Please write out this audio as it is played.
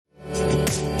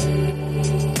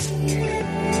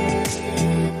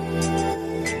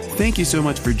Thank you so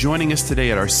much for joining us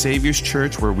today at our Savior's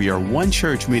Church, where we are one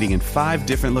church meeting in 5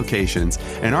 different locations.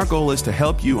 And our goal is to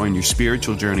help you on your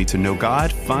spiritual journey to know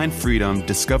God, find freedom,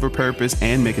 discover purpose,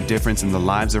 and make a difference in the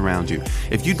lives around you.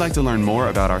 If you'd like to learn more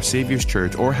about our Savior's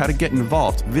Church or how to get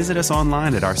involved, visit us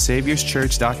online at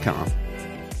oursaviorschurch.com.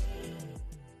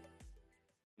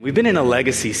 We've been in a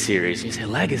legacy series. You say,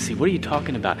 legacy, what are you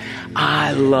talking about?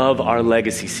 I love our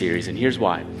legacy series, and here's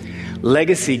why.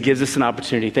 Legacy gives us an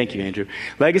opportunity. Thank you, Andrew.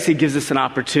 Legacy gives us an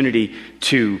opportunity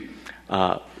to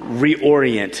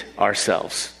reorient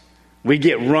ourselves. We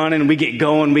get running, we get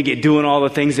going, we get doing all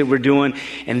the things that we're doing.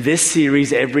 And this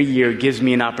series every year gives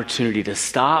me an opportunity to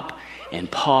stop and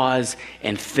pause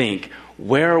and think,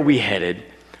 where are we headed?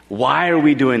 Why are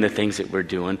we doing the things that we're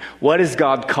doing? What has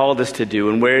God called us to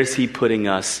do? And where is he putting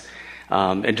us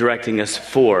and directing us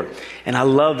for? And I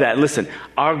love that. Listen,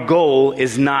 our goal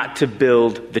is not to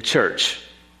build the church.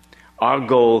 Our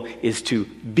goal is to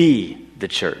be the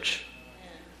church.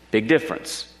 Big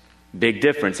difference. Big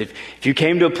difference. If you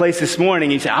came to a place this morning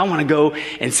and you say, I want to go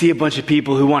and see a bunch of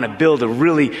people who want to build a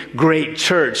really great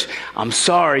church, I'm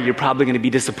sorry, you're probably going to be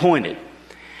disappointed.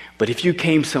 But if you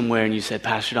came somewhere and you said,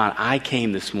 Pastor Don, I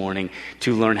came this morning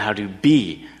to learn how to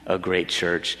be a great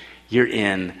church, you're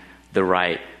in the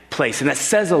right place. And that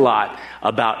says a lot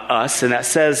about us, and that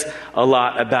says a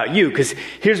lot about you, because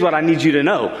here's what I need you to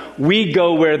know. We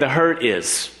go where the hurt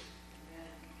is.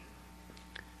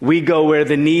 We go where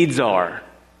the needs are.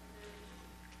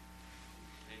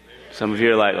 Some of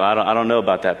you are like, well, I don't know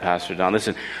about that, Pastor Don.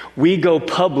 Listen, we go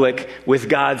public with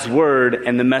God's word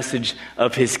and the message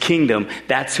of his kingdom.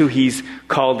 That's who he's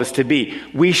called us to be.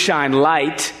 We shine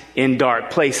light in dark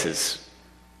places.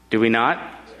 Do we not?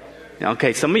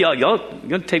 Okay, some of y'all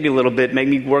going to take me a little bit, make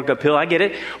me work uphill. I get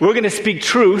it. We're going to speak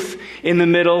truth in the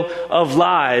middle of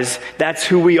lies. That's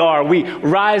who we are. We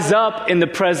rise up in the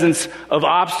presence of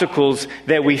obstacles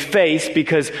that we face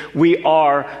because we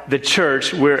are the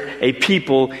church. We're a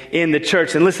people in the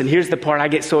church. And listen, here's the part I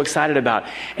get so excited about.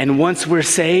 And once we're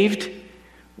saved,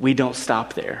 we don't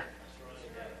stop there.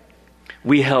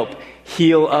 We help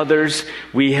heal others,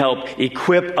 we help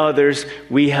equip others,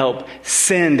 we help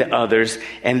send others.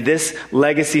 And this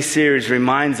legacy series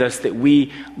reminds us that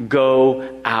we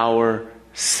go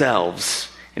ourselves.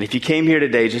 And if you came here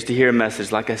today just to hear a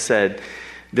message, like I said,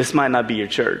 this might not be your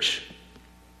church.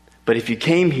 But if you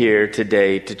came here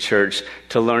today to church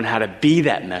to learn how to be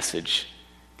that message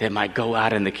that might go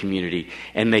out in the community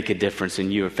and make a difference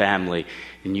in your family,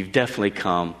 then you've definitely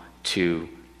come to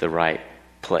the right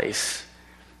place.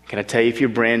 Can I tell you, if you're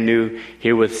brand new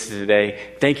here with us today,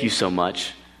 thank you so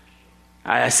much.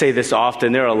 I say this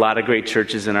often. There are a lot of great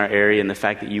churches in our area, and the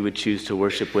fact that you would choose to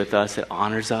worship with us, it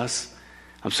honors us.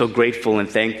 I'm so grateful and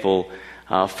thankful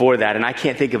for that. And I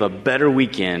can't think of a better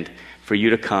weekend for you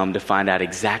to come to find out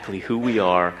exactly who we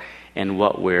are and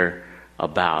what we're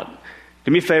about.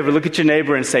 Do me a favor, look at your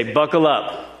neighbor and say, buckle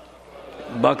up.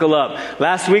 Buckle up.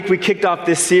 Last week we kicked off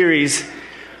this series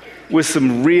with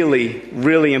some really,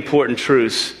 really important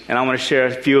truths. And I want to share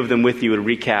a few of them with you to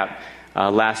recap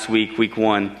last week, week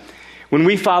 1. When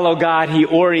we follow God, he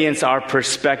orients our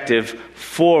perspective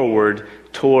forward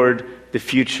toward the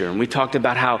future. And we talked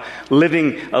about how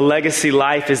living a legacy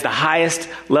life is the highest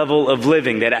level of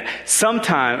living. That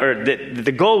sometime, or that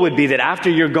the goal would be that after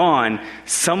you're gone,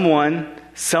 someone,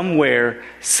 somewhere,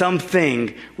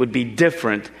 something would be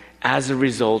different as a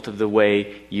result of the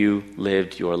way you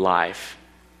lived your life.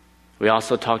 We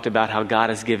also talked about how God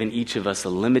has given each of us a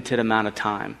limited amount of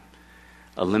time,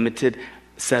 a limited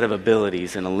set of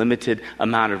abilities, and a limited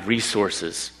amount of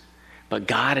resources. But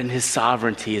God in his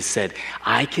sovereignty has said,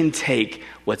 I can take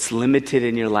what's limited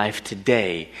in your life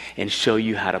today and show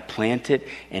you how to plant it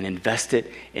and invest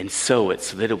it and sow it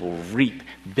so that it will reap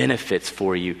benefits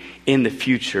for you in the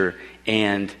future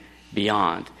and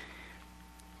beyond.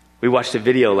 We watched a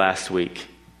video last week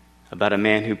about a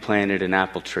man who planted an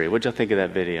apple tree. What'd y'all think of that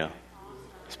video?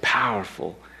 It's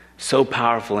powerful, so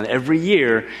powerful. And every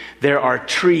year, there are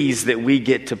trees that we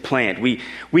get to plant.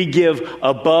 We give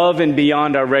above and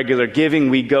beyond our regular giving.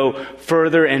 We go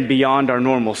further and beyond our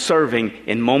normal serving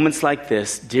in moments like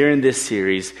this, during this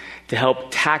series, to help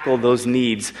tackle those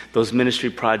needs, those ministry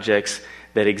projects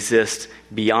that exist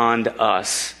beyond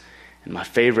us. And my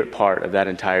favorite part of that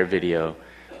entire video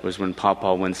was when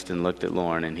Papa Winston looked at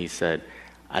Lauren and he said,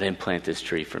 I didn't plant this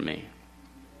tree for me.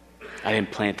 I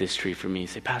didn't plant this tree for me. You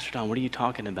say, Pastor Don, what are you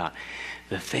talking about?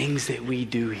 The things that we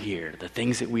do here, the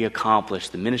things that we accomplish,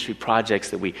 the ministry projects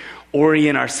that we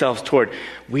orient ourselves toward,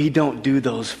 we don't do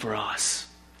those for us.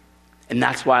 And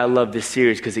that's why I love this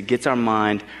series, because it gets our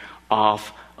mind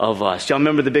off of us. Y'all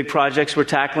remember the big projects we're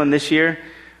tackling this year?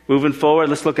 Moving forward,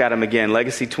 let's look at them again.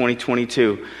 Legacy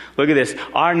 2022. Look at this.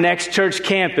 Our next church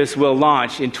campus will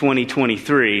launch in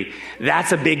 2023.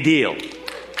 That's a big deal.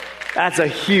 That's a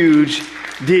huge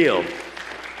deal.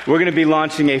 We're going to be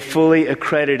launching a fully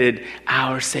accredited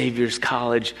Our Savior's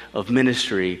College of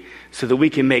Ministry so that we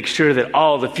can make sure that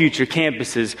all the future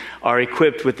campuses are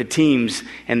equipped with the teams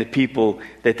and the people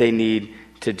that they need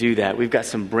to do that. We've got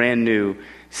some brand new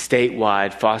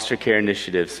statewide foster care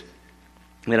initiatives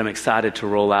that I'm excited to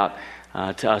roll out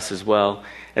to us as well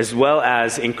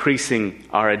as increasing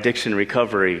our addiction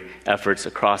recovery efforts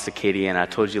across Acadiana. I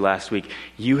told you last week,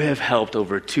 you have helped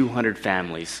over 200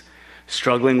 families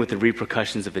struggling with the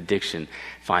repercussions of addiction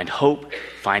find hope,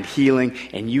 find healing,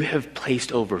 and you have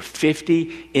placed over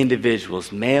 50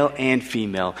 individuals, male and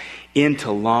female,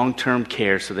 into long-term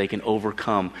care so they can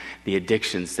overcome the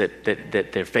addictions that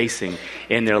they're facing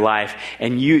in their life.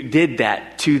 And you did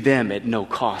that to them at no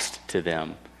cost to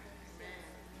them.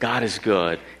 God is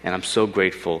good, and I'm so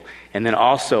grateful. And then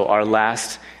also our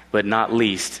last but not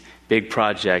least big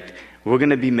project, we're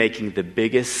going to be making the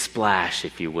biggest splash,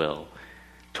 if you will,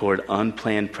 toward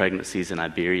unplanned pregnancies in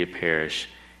Iberia Parish.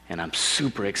 And I'm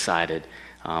super excited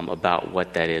about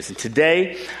what that is. And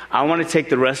today, I want to take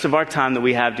the rest of our time that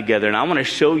we have together, and I want to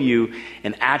show you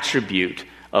an attribute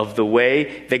of the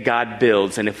way that God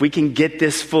builds. And if we can get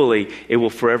this fully, it will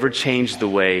forever change the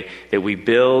way that we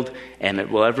build, and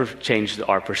it will ever change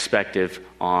our perspective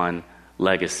on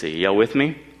legacy. Y'all with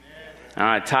me? All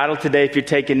right, title today, if you're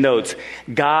taking notes,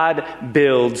 God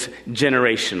builds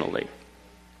generationally.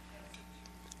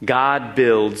 God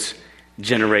builds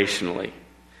generationally.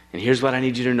 And here's what I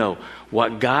need you to know.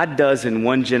 What God does in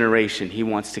one generation, he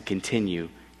wants to continue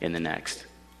in the next.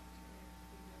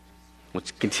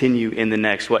 Let's continue in the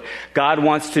next. What God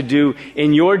wants to do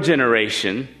in your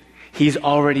generation, he's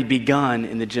already begun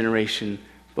in the generation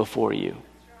before you.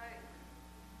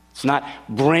 It's not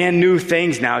brand new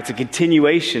things now. It's a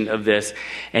continuation of this.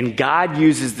 And God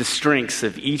uses the strengths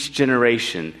of each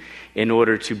generation in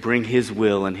order to bring his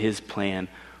will and his plan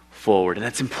forward. And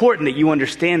that's important that you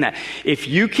understand that. If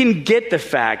you can get the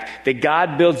fact that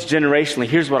God builds generationally,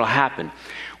 here's what will happen.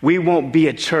 We won't be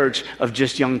a church of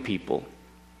just young people.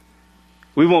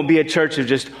 We won't be a church of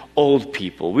just old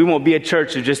people. We won't be a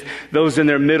church of just those in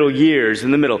their middle years,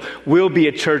 in the middle. We'll be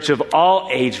a church of all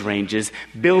age ranges,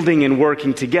 building and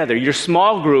working together. Your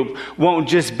small group won't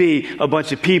just be a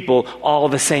bunch of people all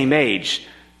the same age.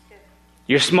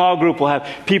 Your small group will have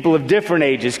people of different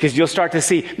ages because you'll start to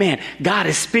see, man, God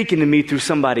is speaking to me through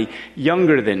somebody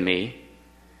younger than me,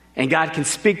 and God can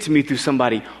speak to me through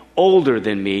somebody older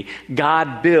than me.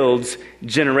 God builds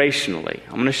generationally.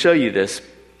 I'm going to show you this.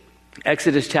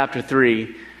 Exodus chapter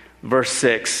 3, verse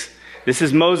 6. This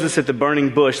is Moses at the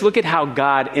burning bush. Look at how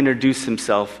God introduced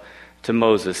himself to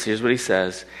Moses. Here's what he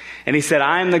says. And he said,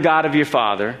 I am the God of your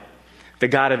father, the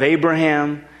God of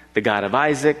Abraham, the God of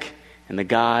Isaac, and the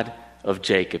God of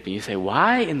Jacob. And you say,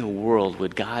 why in the world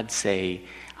would God say,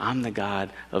 I'm the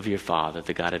God of your father,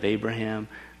 the God of Abraham,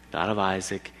 the God of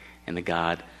Isaac, and the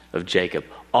God of Jacob?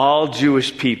 All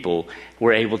Jewish people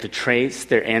were able to trace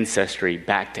their ancestry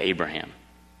back to Abraham.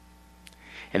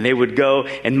 And they would go,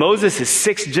 and Moses is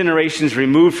 6 generations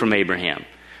removed from Abraham.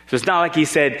 So it's not like he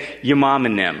said, your mom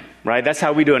and them, right? That's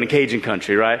how we do it in Cajun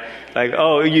country, right? Like,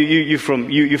 oh, you from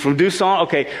Dusson?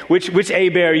 Okay, which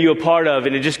Abel are you a part of?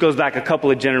 And it just goes back a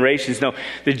couple of generations. No,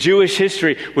 the Jewish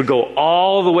history would go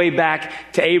all the way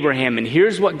back to Abraham. And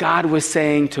here's what God was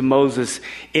saying to Moses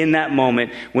in that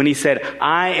moment when he said,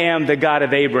 I am the God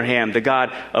of Abraham, the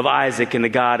God of Isaac, and the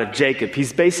God of Jacob.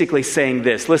 He's basically saying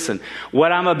this, listen,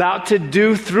 what I'm about to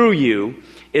do through you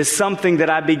is something that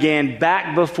I began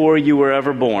back before you were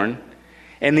ever born.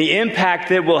 And the impact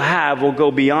that we'll have will go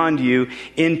beyond you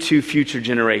into future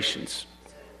generations.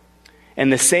 And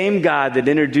the same God that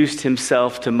introduced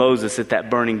himself to Moses at that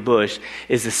burning bush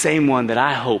is the same one that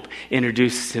I hope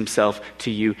introduces himself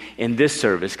to you in this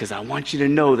service. Because I want you to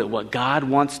know that what God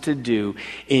wants to do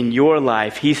in your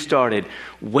life, he started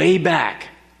way back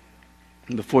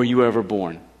before you were ever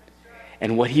born.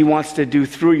 And what he wants to do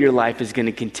through your life is going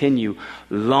to continue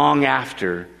long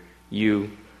after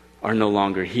you are no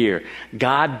longer here.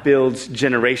 God builds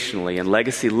generationally, and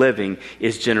legacy living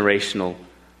is generational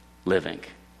living.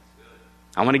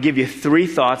 I want to give you 3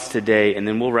 thoughts today, and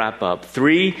then we'll wrap up.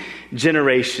 3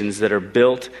 generations that are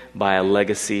built by a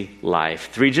legacy life.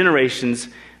 3 generations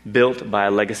built by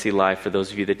a legacy life. For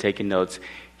those of you that are taking notes,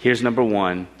 here's number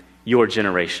 1, your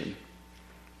generation.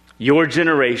 Your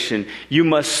generation, you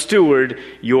must steward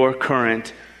your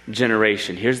current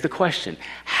generation. Here's the question.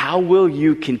 How will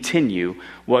you continue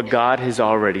what God has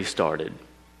already started?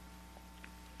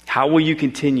 How will you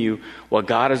continue what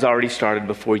God has already started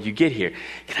before you get here?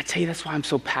 Can I tell you that's why I'm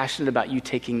so passionate about you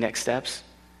taking next steps?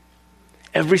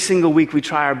 Every single week we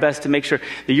try our best to make sure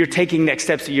that you're taking next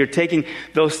steps, that you're taking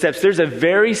those steps. There's a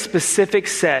very specific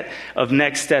set of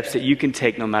next steps that you can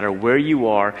take no matter where you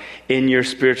are in your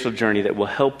spiritual journey that will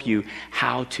help you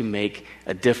how to make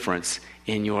a difference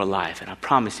in your life. And I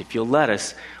promise if you'll let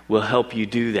us, we'll help you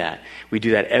do that. We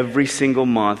do that every single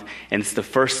month, and it's the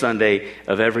first Sunday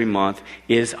of every month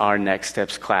is our Next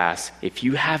Steps class. If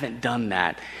you haven't done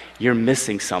that, you're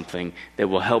missing something that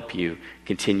will help you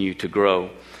continue to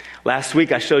grow. Last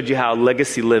week, I showed you how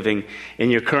legacy living in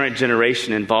your current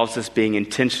generation involves us being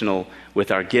intentional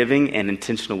with our giving and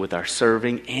intentional with our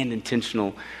serving and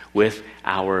intentional with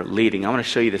our leading. I want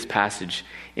to show you this passage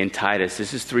in Titus.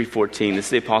 This is 3:14. This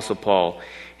is the Apostle Paul.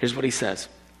 Here's what he says.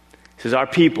 He says, our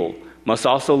people must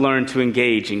also learn to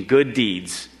engage in good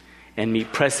deeds and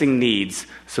meet pressing needs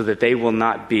so that they will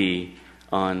not be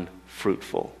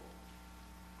unfruitful.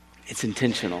 It's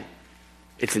intentional.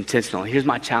 It's intentional. Here's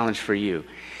my challenge for you.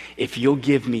 If you'll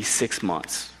give me 6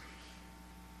 months,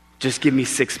 just give me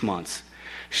 6 months.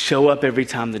 Show up every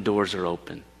time the doors are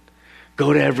open.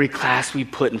 Go to every class we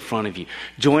put in front of you.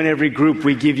 Join every group.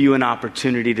 We give you an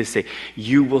opportunity to say,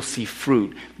 you will see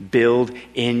fruit build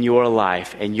in your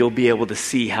life, and you'll be able to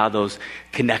see how those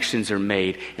connections are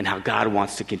made and how God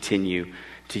wants to continue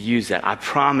to use that. I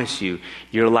promise you,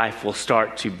 your life will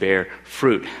start to bear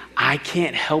fruit. I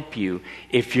can't help you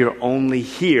if you're only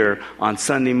here on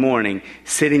Sunday morning,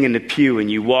 sitting in the pew, and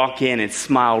you walk in and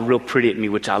smile real pretty at me,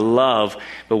 which I love,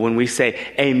 but when we say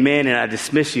amen and I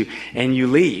dismiss you, and you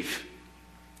leave.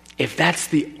 If that's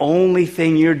the only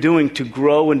thing you're doing to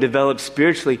grow and develop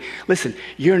spiritually, listen,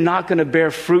 you're not going to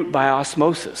bear fruit by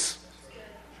osmosis.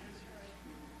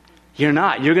 You're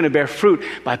not. You're going to bear fruit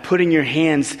by putting your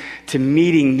hands to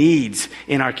meeting needs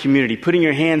in our community, putting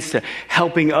your hands to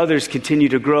helping others continue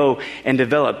to grow and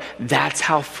develop. That's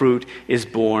how fruit is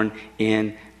born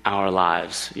in our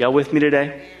lives. Y'all with me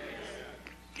today?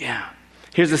 Yeah.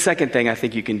 Here's the second thing I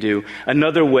think you can do.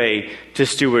 Another way to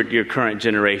steward your current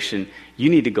generation. You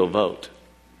need to go vote.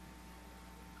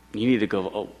 You need to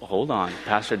go, oh, hold on.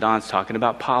 Pastor Don's talking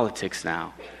about politics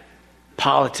now.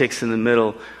 Politics in the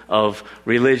middle of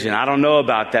religion. I don't know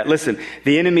about that. Listen,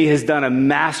 the enemy has done a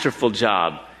masterful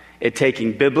job at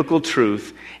taking biblical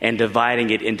truth and dividing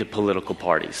it into political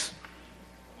parties.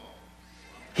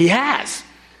 He has.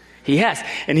 He has.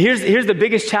 And here's the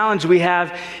biggest challenge we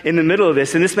have in the middle of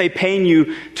this, and this may pain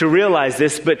you to realize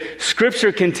this, but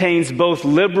Scripture contains both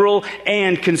liberal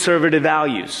and conservative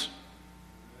values.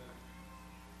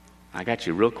 I got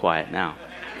you real quiet now.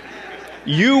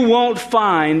 You won't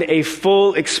find a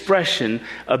full expression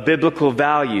of biblical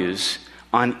values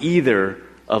on either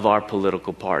of our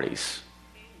political parties.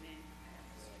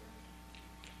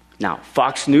 Now,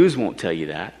 Fox News won't tell you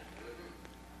that.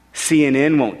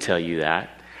 CNN won't tell you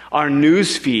that. Our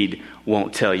news feed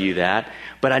won't tell you that.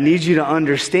 But I need you to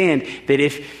understand that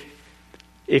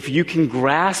if you can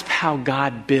grasp how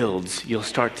God builds, you'll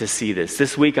start to see this.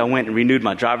 This week I went and renewed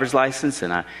my driver's license,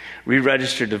 and I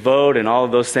re-registered to vote and all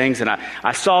of those things. And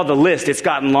I saw the list. It's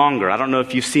gotten longer. I don't know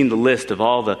if you've seen the list of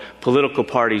all the political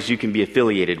parties you can be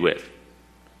affiliated with.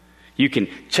 You can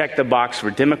check the box for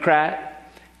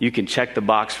Democrat. You can check the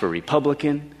box for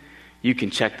Republican. You can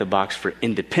check the box for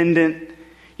independent.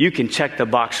 You can check the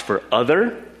box for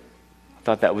other. I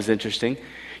thought that was interesting.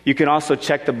 You can also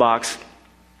check the box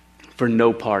for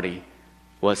no party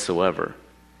whatsoever.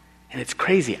 And it's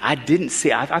crazy. I didn't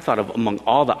see, I thought of among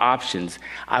all the options,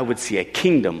 I would see a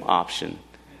kingdom option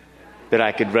that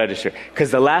I could register.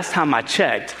 Because the last time I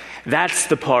checked, that's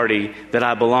the party that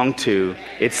I belong to.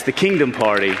 It's the kingdom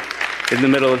party in the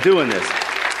middle of doing this.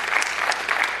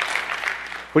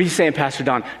 What are you saying, Pastor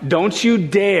Don? Don't you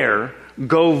dare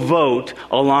go vote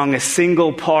along a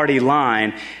single party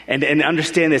line. And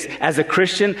understand this, as a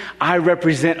Christian, I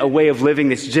represent a way of living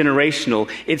that's generational.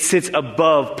 It sits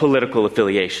above political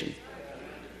affiliation.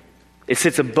 It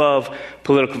sits above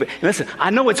political. Listen,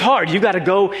 I know it's hard. You got to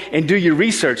go and do your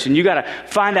research, and you got to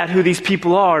find out who these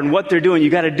people are and what they're doing. You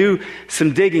got to do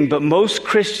some digging. But most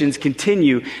Christians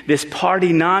continue this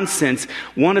party nonsense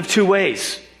one of two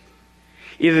ways.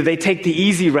 Either they take the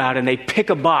easy route and they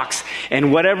pick a box,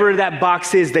 and whatever that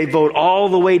box is, they vote all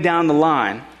the way down the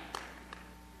line.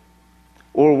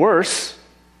 Or worse,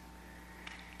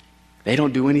 they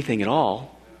don't do anything at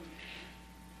all,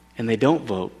 and they don't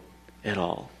vote at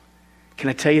all. Can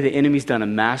I tell you, the enemy's done a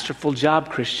masterful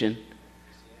job, Christian,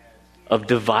 of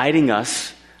dividing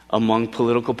us among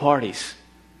political parties.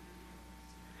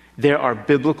 There are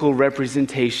biblical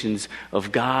representations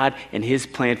of God and His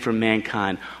plan for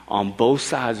mankind on both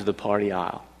sides of the party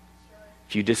aisle.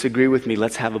 If you disagree with me,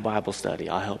 let's have a Bible study.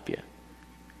 I'll help you.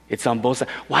 It's on both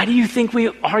sides. Why do you think we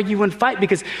argue and fight?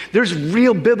 Because there's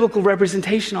real biblical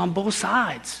representation on both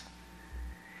sides.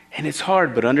 And it's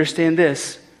hard, but understand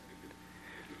this.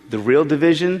 The real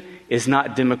division is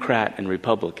not Democrat and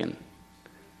Republican.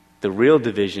 The real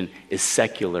division is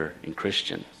secular and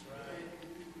Christian.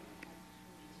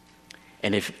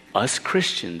 And if us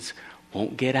Christians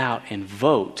won't get out and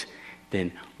vote,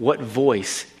 then what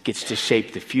voice gets to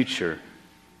shape the future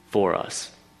for us?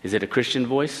 Is it a Christian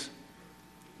voice?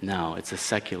 No, it's a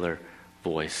secular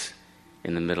voice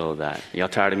in the middle of that. Y'all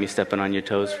tired of me stepping on your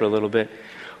toes for a little bit?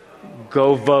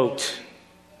 Go vote.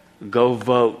 Go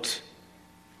vote.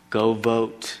 Go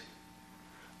vote.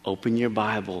 Open your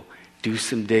Bible. Do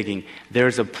some digging.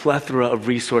 There's a plethora of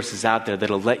resources out there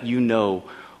that'll let you know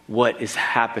what is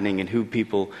happening and who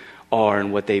people are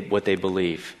and what they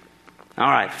believe. All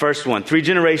right, first one. 3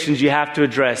 generations you have to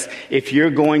address if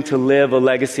you're going to live a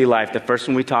legacy life. The first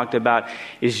one we talked about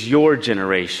is your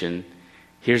generation.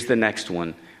 Here's the next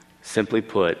one. Simply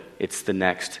put, it's the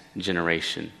next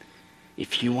generation.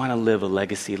 If you want to live a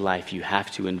legacy life, you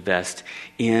have to invest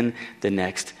in the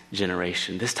next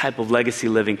generation. This type of legacy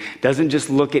living doesn't just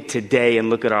look at today and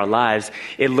look at our lives.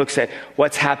 It looks at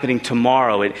what's happening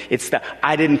tomorrow. It's the,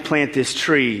 I didn't plant this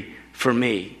tree for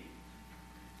me.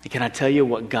 And can I tell you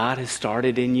what God has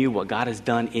started in you, what God has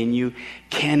done in you,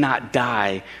 cannot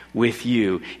die with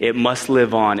you. It must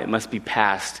live on. It must be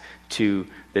passed to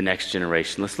the next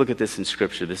generation. Let's look at this in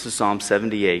Scripture. This is Psalm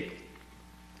 78,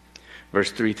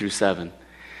 verse 3 through 7. It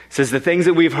says, the things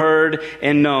that we've heard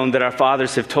and known that our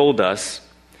fathers have told us,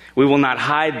 we will not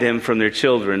hide them from their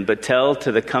children, but tell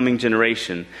to the coming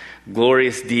generation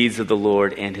glorious deeds of the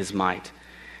Lord and his might,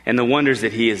 and the wonders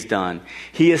that he has done.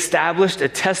 He established a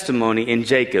testimony in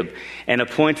Jacob and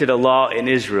appointed a law in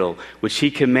Israel, which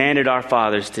he commanded our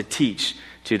fathers to teach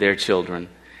to their children,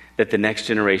 that the next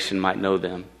generation might know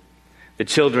them. The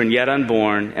children yet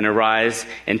unborn, and arise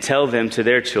and tell them to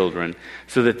their children,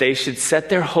 so that they should set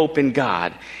their hope in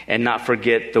God and not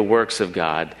forget the works of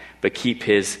God, but keep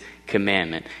his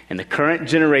commandment. And the current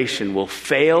generation will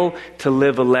fail to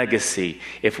live a legacy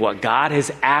if what God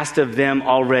has asked of them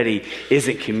already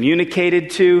isn't communicated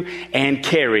to and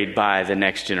carried by the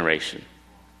next generation.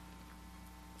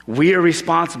 We are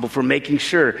responsible for making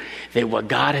sure that what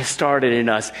God has started in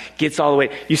us gets all the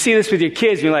way. You see this with your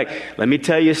kids. You're like, let me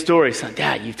tell you a story. Son,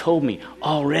 Dad, you've told me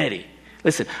already.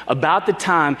 Listen, about the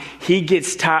time he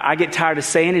gets tired, I get tired of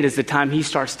saying it, is the time he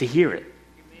starts to hear it.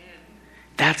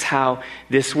 That's how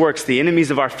this works. The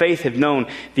enemies of our faith have known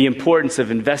the importance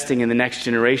of investing in the next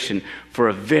generation for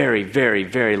a very, very,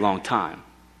 very long time.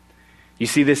 You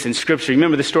see this in Scripture. You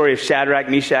remember the story of Shadrach,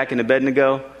 Meshach, and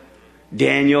Abednego?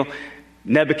 Daniel,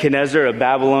 Nebuchadnezzar, a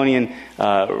Babylonian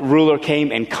ruler,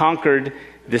 came and conquered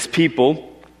this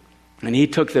people, and he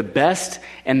took the best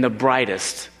and the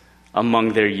brightest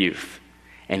among their youth,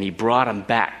 and he brought them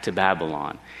back to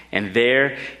Babylon. And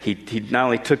there, he not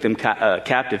only took them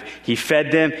captive, he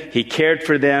fed them, he cared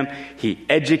for them, he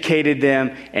educated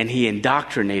them, and he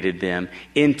indoctrinated them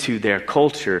into their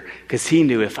culture, because he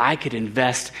knew if I could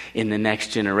invest in the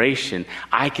next generation,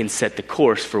 I can set the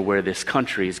course for where this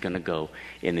country is going to go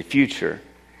in the future.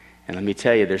 And let me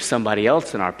tell you, there's somebody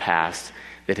else in our past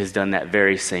that has done that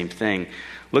very same thing.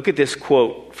 Look at this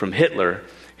quote from Hitler,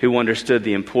 who understood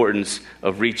the importance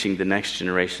of reaching the next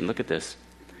generation. Look at this.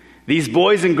 These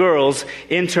boys and girls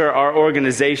enter our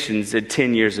organizations at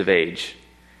 10 years of age,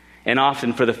 and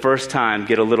often for the first time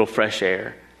get a little fresh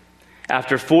air.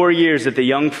 After 4 years at the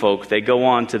young folk, they go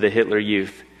on to the Hitler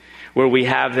Youth, where we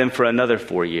have them for another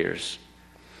 4 years.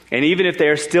 And even if they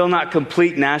are still not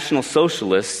complete National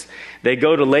Socialists, they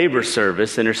go to labor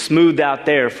service and are smoothed out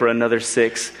there for another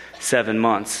 6-7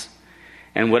 months.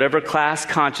 And whatever class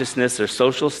consciousness or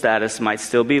social status might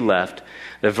still be left,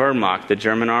 the Wehrmacht, the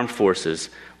German armed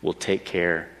forces, will take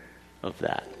care of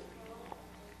that.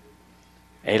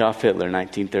 Adolf Hitler,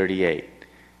 1938,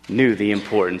 knew the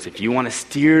importance. If you want to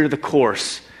steer the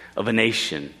course of a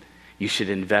nation, you should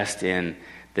invest in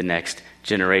the next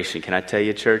generation. Can I tell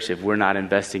you, church, if we're not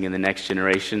investing in the next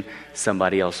generation,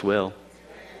 somebody else will.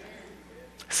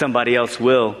 Somebody else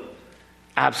will.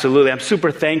 Absolutely. I'm super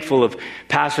thankful of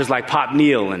pastors like Pop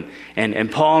Neal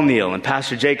and Paul Neal and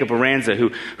Pastor Jacob Aranza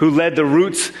who led the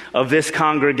roots of this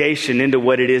congregation into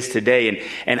what it is today.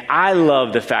 And I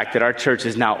love the fact that our church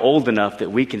is now old enough that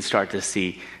we can start to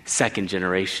see second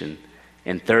generation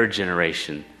and third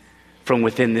generation from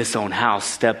within this own house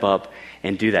step up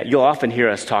and do that. You'll often hear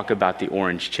us talk about the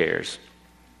orange chairs.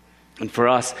 And for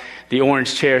us, the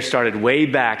orange chair started way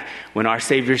back when our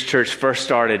Savior's Church first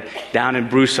started down in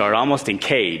Broussard, almost in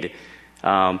Cade.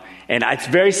 And it's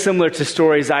very similar to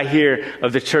stories I hear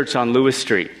of the church on Lewis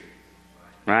Street,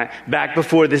 right? Back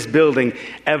before this building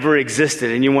ever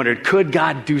existed. And you wondered, could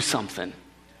God do something?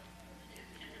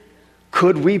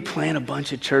 Could we plant a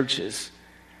bunch of churches?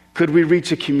 Could we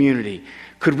reach a community?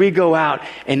 Could we go out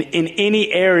and in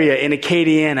any area in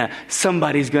Acadiana,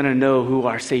 somebody's going to know who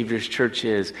our Savior's church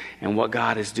is and what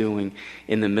God is doing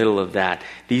in the middle of that.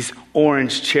 These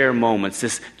orange chair moments,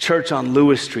 this church on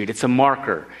Lewis Street, it's a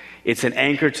marker. It's an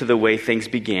anchor to the way things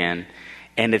began,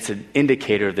 and it's an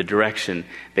indicator of the direction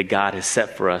that God has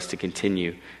set for us to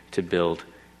continue to build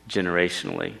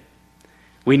generationally.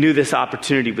 We knew this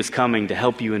opportunity was coming to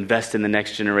help you invest in the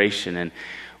next generation, and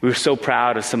we were so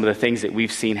proud of some of the things that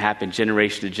we've seen happen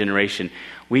generation to generation.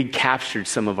 We captured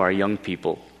some of our young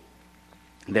people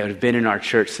that have been in our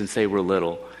church since they were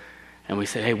little. And we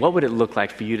said, hey, what would it look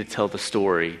like for you to tell the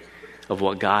story of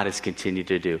what God has continued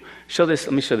to do?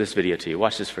 Let me show this video to you.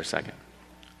 Watch this for a second.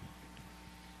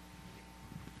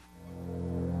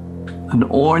 An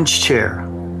orange chair,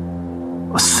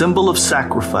 a symbol of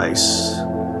sacrifice.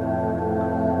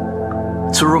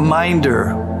 It's a reminder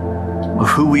of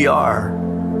who we are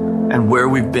and where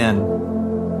we've been.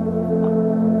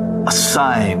 A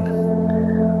sign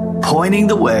pointing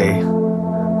the way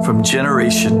from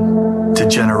generation to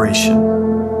generation.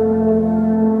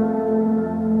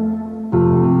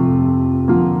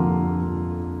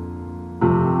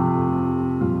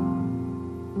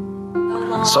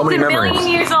 So many memories. It's a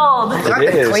million years old.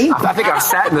 It is. I think I've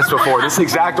sat in this before. This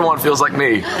exact one feels like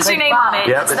me. What's your name on it?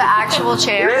 Yep. It's the actual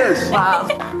chair. It is. Wow.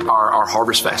 Our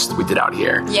Harvest Fest we did out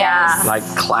here. Yeah. Like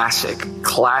classic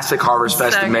Harvest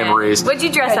Fest So good. memories. What'd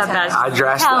you dress up as?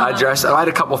 I had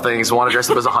a couple things. I wanted to dress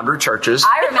up as 100 churches.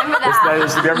 I remember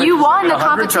that. You won the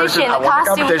 100 competition, churches. the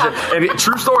costume competition. And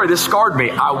true story, this scarred me.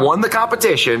 I won the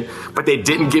competition, but they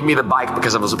didn't give me the bike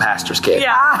because I was a pastor's kid.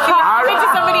 Yeah. Give it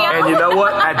to somebody else. And you know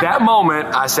what? At that moment,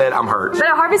 I said, I'm hurt. But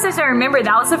at Harvest Fest, I remember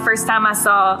that was the first time I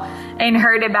saw and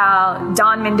heard about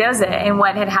Don Mendoza and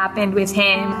what had happened with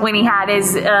him when he had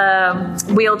his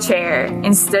wheelchair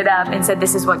and stood up and said,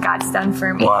 this is what God's done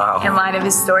for me. Wow. In light of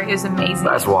his story, it was amazing.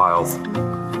 That's wild.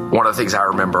 One of the things I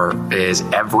remember is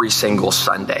every single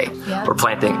Sunday, we're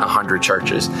planting 100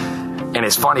 churches. And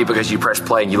it's funny because you press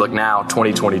play and you look now,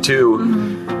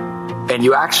 2022, and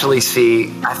you actually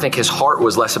see, I think his heart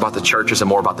was less about the churches and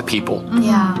more about the people.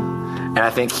 Yeah. And I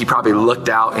think he probably looked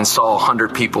out and saw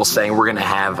 100 people saying, we're going to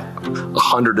have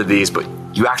 100 of these, but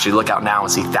you actually look out now and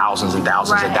see thousands and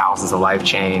thousands and thousands of life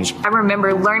change. I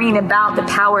remember learning about the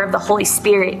power of the Holy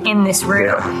Spirit in this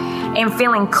room and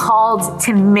feeling called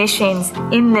to missions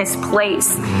in this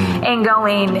place and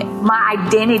going, my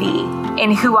identity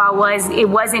and who I was, it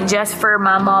wasn't just for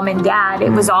my mom and dad,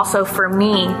 it was also for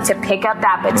me to pick up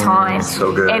that baton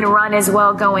so good. And run as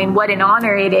well, going, what an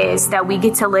honor it is that we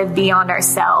get to live beyond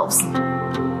ourselves.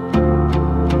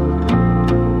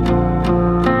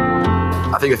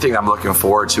 I think the thing I'm looking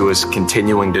forward to is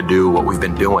continuing to do what we've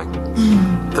been doing.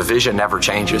 The vision never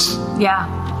changes.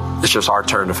 Yeah. It's just our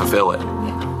turn to fulfill it.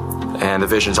 And the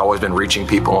vision's always been reaching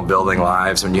people and building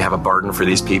lives. When you have a burden for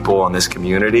these people and this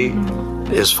community,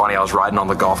 it's funny, I was riding on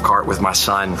the golf cart with my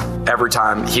son. Every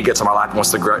time he gets on my lap and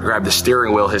wants to grab the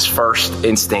steering wheel, his first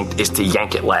instinct is to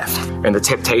yank it left. And the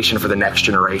temptation for the next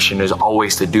generation is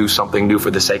always to do something new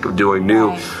for the sake of doing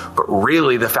new. But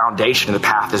really, the foundation and the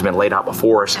path has been laid out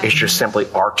before us. It's just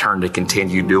simply our turn to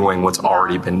continue doing what's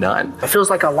already been done. It feels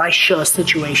like a Elisha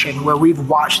situation where we've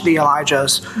watched the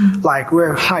Elijahs, like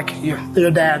we're like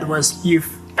your dad was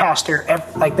youth pastor,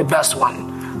 like the best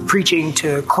one, preaching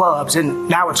to clubs, and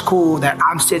now it's cool that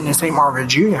I'm sitting in St. Margaret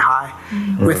Junior High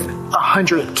with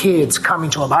 100 kids coming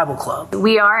to a Bible club.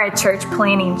 We are a church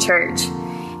planting church.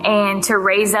 And to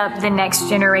raise up the next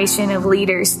generation of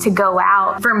leaders to go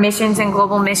out for missions and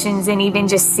global missions, and even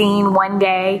just seeing one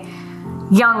day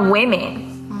young women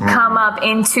come up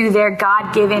into their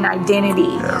God-given identity.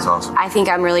 Yeah, that's awesome. I think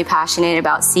I'm really passionate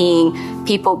about seeing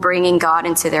people bringing God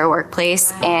into their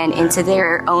workplace and into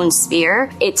their own sphere.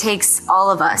 It takes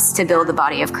all of us to build the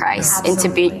body of Christ and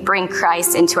to bring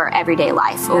Christ into our everyday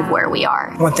life of where we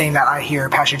are. One thing that I hear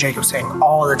Pastor Jacob saying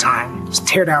all the time is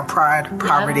tear down pride,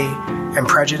 poverty, and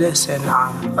prejudice. And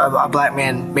a black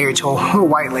man married to a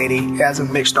white lady who has a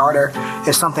mixed daughter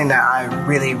is something that I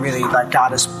really, really, like, God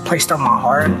has placed on my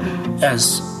heart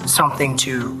as something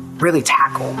to really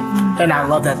tackle. And I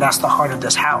love that that's the heart of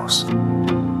this house.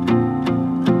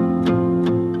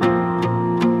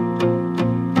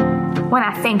 When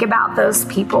I think about those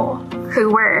people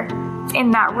who were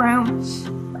in that room,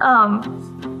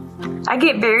 I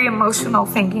get very emotional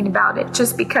thinking about it,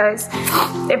 just because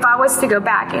if I was to go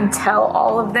back and tell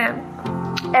all of them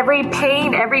Every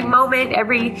pain, every moment,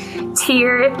 every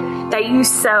tear that you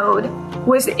sowed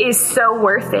is so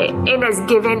worth it, and has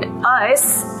given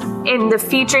us in the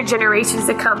future generations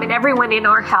to come, and everyone in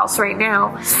our house right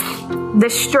now, the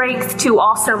strength to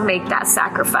also make that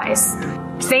sacrifice.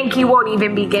 Thank you won't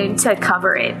even begin to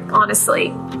cover it,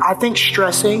 honestly. I think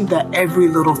stressing that every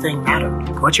little thing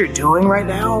mattered. What you're doing right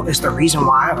now is the reason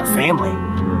why I have a family.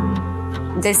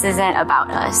 This isn't about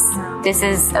us. This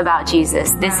is about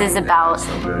Jesus. This is about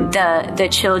the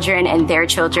children and their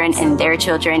children and their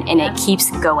children, and it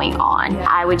keeps going on.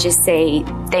 I would just say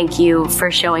thank you for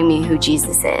showing me who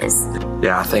Jesus is.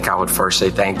 Yeah, I think I would first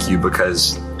say thank you,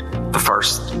 because the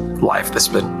first life that's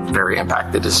been very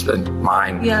impacted has been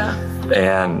mine. Yeah.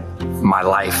 And my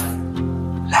life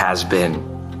has been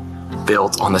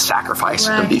built on the sacrifice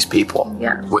of these people.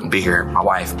 Yeah. Wouldn't be here. My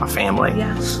wife, my family,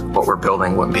 Yeah. what we're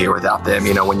building wouldn't be here without them.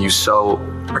 You know, when you sow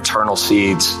eternal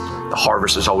seeds, the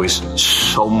harvest is always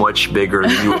so much bigger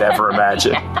than you would ever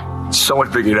imagine. So much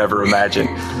bigger than you'd ever imagine.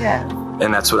 Yeah.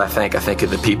 And that's what I think. I think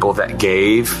of the people that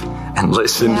gave and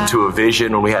listened to a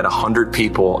vision when we had 100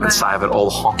 people inside of an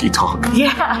old honky tonk.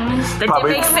 Yeah. That didn't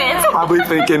make sense. Probably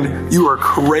thinking, you are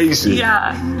crazy.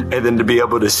 Yeah. And then to be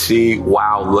able to see,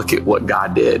 wow, look at what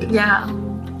God did. Yeah.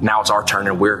 Now it's our turn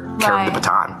and we're carrying the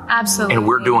baton. Absolutely. And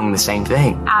we're doing the same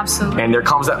thing. Absolutely. And there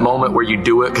comes that moment where you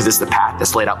do it because it's the path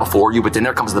that's laid out before you, but then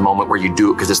there comes the moment where you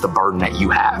do it because it's the burden that you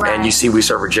have. Right. And you see, we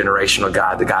serve a generational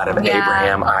God, the God of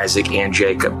Abraham, Isaac, and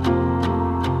Jacob.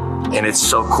 And it's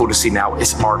so cool to see now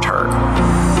it's our turn.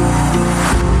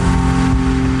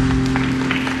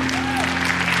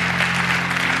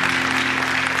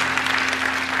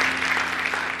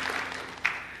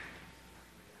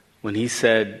 When he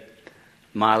said,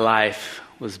 my life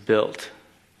was built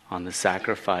on the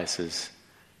sacrifices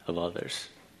of others.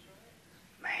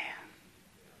 Man.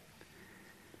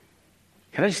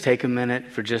 Can I just take a minute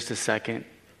for just a second?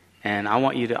 And I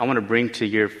want to bring to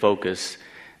your focus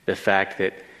the fact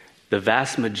that the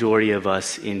vast majority of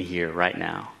us in here right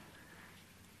now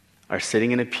are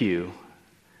sitting in a pew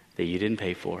that you didn't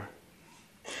pay for,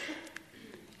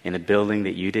 in a building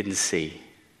that you didn't see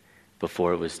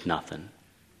before it was nothing.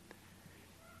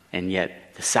 And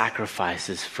yet the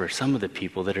sacrifices for some of the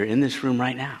people that are in this room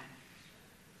right now,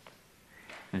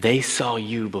 they saw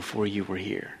you before you were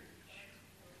here.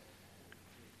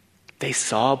 They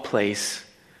saw a place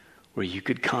where you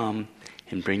could come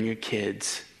and bring your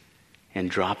kids and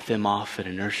drop them off at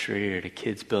a nursery or at a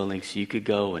kid's building so you could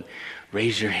go and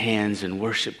raise your hands and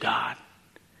worship God.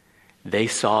 They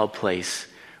saw a place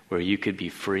where you could be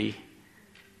free.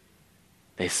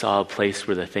 They saw a place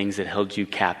where the things that held you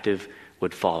captive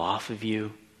would fall off of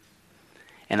you.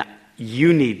 And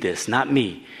you need this, not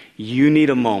me. You need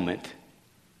a moment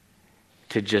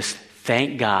to just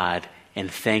thank God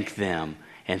and thank them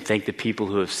and thank the people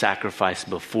who have sacrificed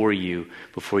before you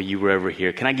were ever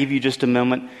here. Can I give you just a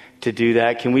moment to do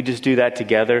that? Can we just do that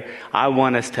together? I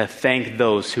want us to thank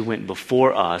those who went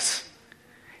before us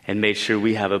and made sure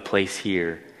we have a place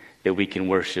here that we can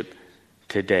worship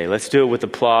today. Let's do it with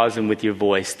applause and with your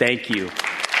voice. Thank you.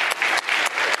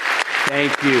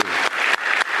 Thank you.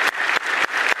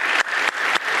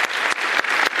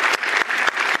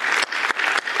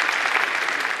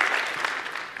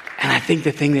 And I think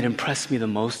the thing that impressed me the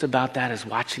most about that is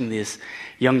watching this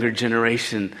younger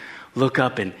generation look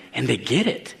up and they get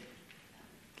it.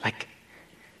 Like,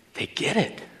 they get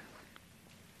it.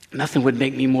 Nothing would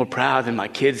make me more proud than my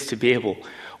kids to be able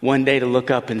one day to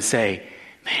look up and say,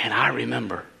 man, I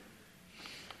remember.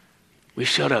 We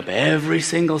showed up every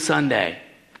single Sunday.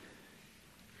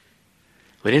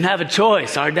 We didn't have a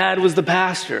choice. Our dad was the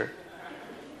pastor.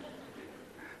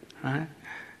 Right?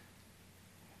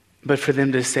 But for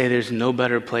them to say there's no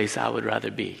better place I would rather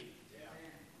be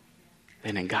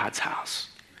than in God's house.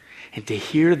 And to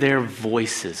hear their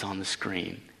voices on the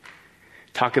screen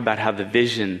talk about how the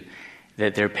vision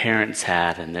that their parents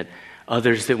had and that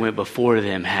others that went before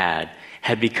them had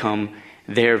become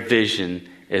their vision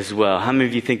as well. How many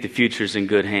of you think the future's in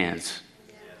good hands?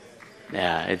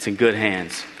 Yeah, it's in good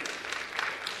hands.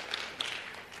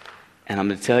 And I'm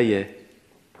going to tell you,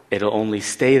 it'll only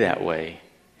stay that way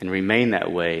and remain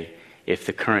that way if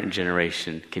the current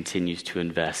generation continues to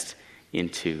invest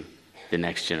into the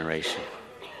next generation.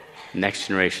 Next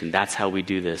generation, that's how we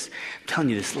do this. I'm telling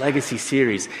you, this legacy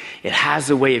series, it has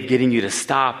a way of getting you to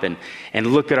stop and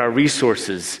look at our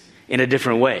resources in a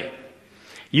different way.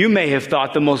 You may have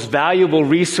thought the most valuable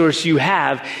resource you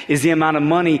have is the amount of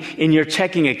money in your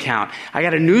checking account. I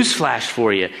got a news flash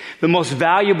for you. The most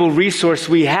valuable resource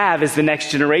we have is the next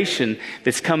generation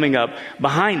that's coming up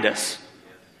behind us.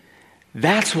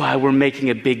 That's why we're making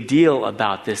a big deal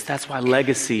about this. That's why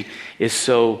legacy is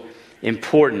so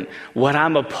important. What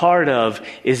I'm a part of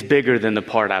is bigger than the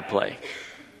part I play.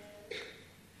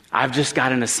 I've just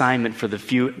got an assignment for the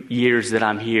few years that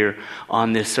I'm here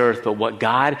on this earth, but what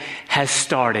God has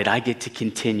started, I get to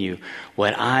continue.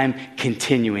 What I'm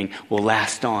continuing will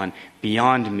last on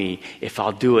beyond me if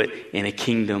I'll do it in a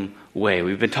kingdom way.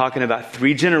 We've been talking about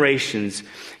 3 generations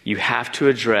you have to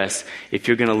address if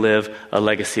you're going to live a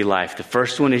legacy life. The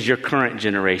first one is your current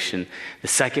generation. The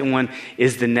second one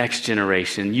is the next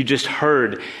generation. You just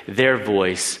heard their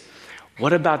voice.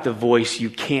 What about the voice you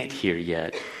can't hear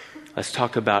yet? Let's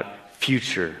talk about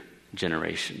future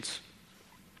generations.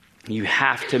 You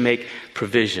have to make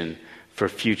provision for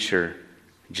future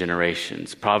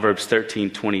generations. Proverbs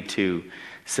 13:22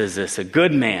 says this, a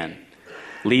good man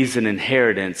leaves an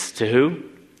inheritance to who?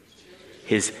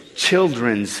 His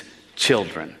children's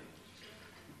children.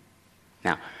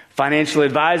 Now, financial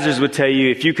advisors would tell you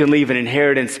if you can leave an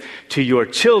inheritance to your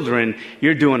children,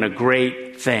 you're doing a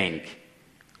great thing.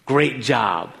 Great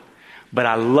job. But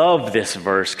I love this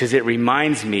verse because it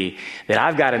reminds me that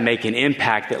I've got to make an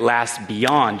impact that lasts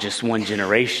beyond just one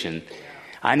generation.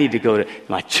 I need to go to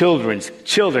my children's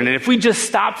children. And if we just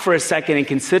stop for a second and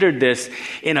consider this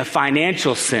in a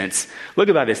financial sense, look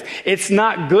about this. It's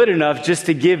not good enough just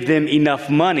to give them enough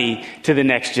money to the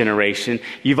next generation.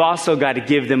 You've also got to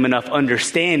give them enough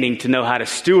understanding to know how to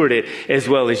steward it as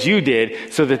well as you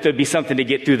did so that there'd be something to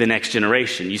get through the next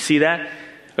generation. You see that?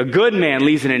 A good man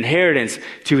leaves an inheritance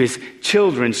to his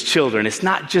children's children. It's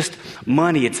not just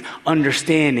money, it's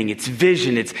understanding, it's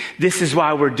vision, it's this is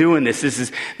why we're doing this.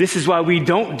 This is why we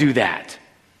don't do that.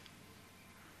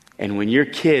 And when your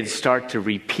kids start to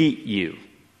repeat you,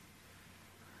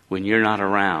 when you're not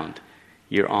around,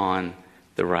 you're on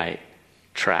the right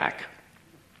track.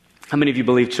 How many of you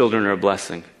believe children are a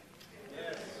blessing?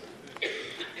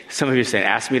 Some of you are saying,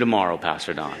 ask me tomorrow,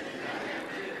 Pastor Don.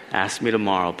 Ask me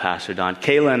tomorrow, Pastor Don.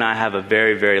 Kayla and I have a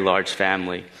very, very large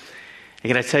family. And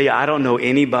can I tell you, I don't know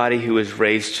anybody who has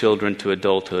raised children to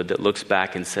adulthood that looks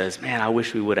back and says, man, I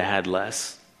wish we would have had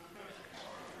less.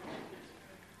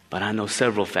 But I know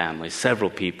several families, several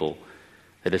people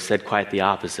that have said quite the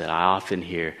opposite. I often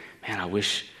hear, man, I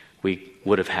wish we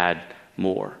would have had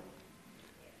more.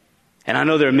 And I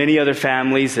know there are many other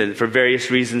families that for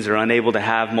various reasons are unable to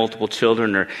have multiple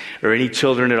children or any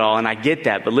children at all. And I get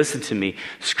that. But listen to me.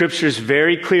 Scripture is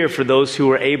very clear for those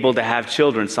who are able to have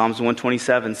children. Psalms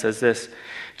 127 says this.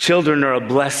 Children are a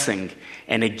blessing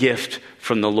and a gift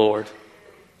from the Lord.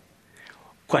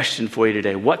 Question for you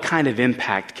today. What kind of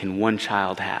impact can one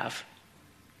child have?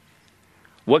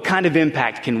 What kind of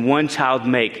impact can one child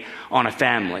make on a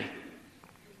family,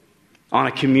 on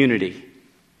a community,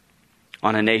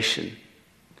 on a nation?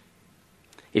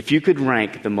 If you could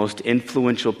rank the most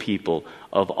influential people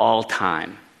of all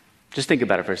time, just think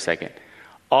about it for a second.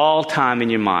 All time in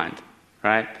your mind,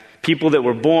 right? People that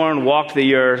were born, walked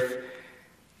the earth,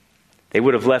 they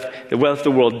would have left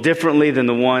the world differently than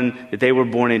the one that they were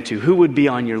born into. Who would be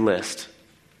on your list?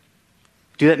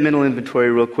 Do that mental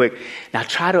inventory real quick. Now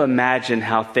try to imagine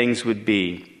how things would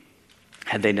be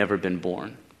had they never been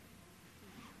born.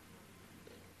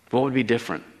 What would be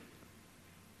different?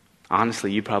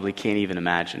 Honestly, you probably can't even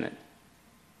imagine it.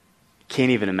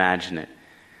 Can't even imagine it.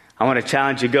 I want to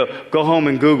challenge you, go home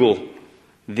and Google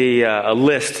a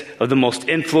list of the most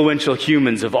influential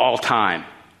humans of all time.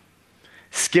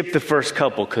 Skip the first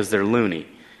couple because they're loony,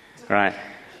 right?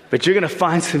 But you're going to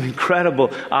find some incredible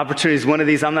opportunities. One of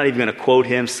these, I'm not even going to quote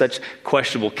him, such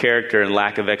questionable character and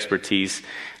lack of expertise.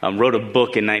 Wrote a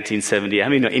book in 1970. I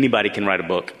mean, anybody can write a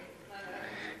book,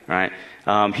 right?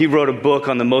 He wrote a book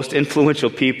on the most influential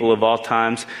people of all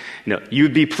times.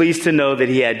 You'd be pleased to know that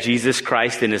he had Jesus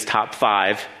Christ in his top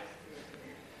 5.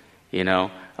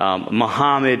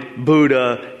 Muhammad,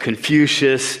 Buddha,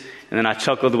 Confucius, and then I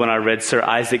chuckled when I read Sir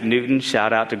Isaac Newton,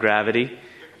 shout out to Gravity,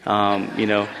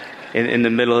 in the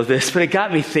middle of this. But it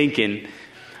got me thinking,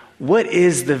 what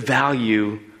is the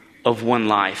value of one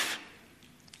life?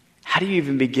 How do you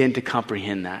even begin to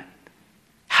comprehend that?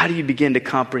 How do you begin to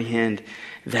comprehend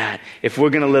that if we're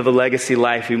going to live a legacy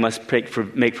life, we must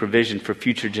make provision for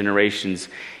future generations,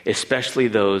 especially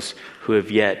those who have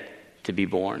yet to be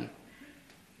born?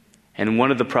 And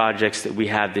one of the projects that we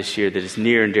have this year that is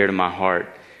near and dear to my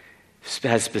heart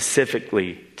has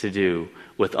specifically to do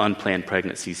with unplanned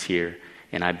pregnancies here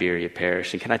in Iberia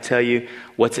Parish. And can I tell you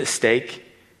what's at stake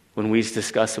when we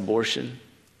discuss abortion?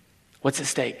 What's at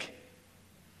stake?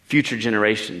 Future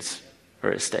generations are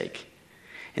at stake.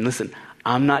 And listen,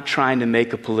 I'm not trying to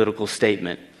make a political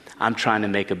statement. I'm trying to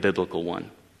make a biblical one.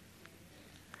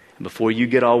 Before you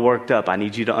get all worked up, I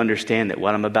need you to understand that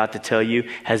what I'm about to tell you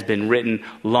has been written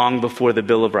long before the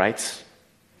Bill of Rights.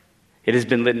 It has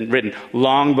been written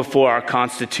long before our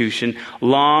Constitution,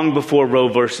 long before Roe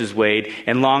versus Wade,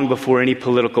 and long before any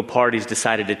political parties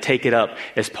decided to take it up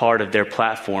as part of their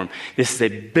platform. This is a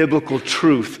biblical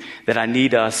truth that I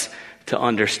need us to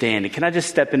understand. And can I just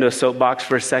step into a soapbox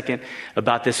for a second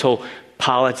about this whole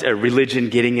religion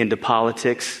getting into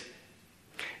politics?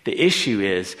 The issue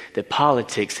is that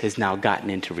politics has now gotten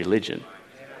into religion.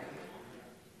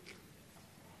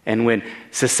 And when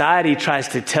society tries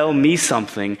to tell me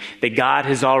something that God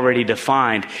has already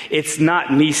defined, it's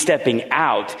not me stepping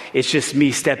out, it's just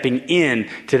me stepping in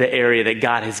to the area that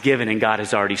God has given and God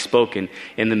has already spoken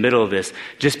in the middle of this.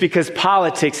 Just because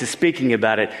politics is speaking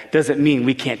about it doesn't mean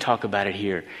we can't talk about it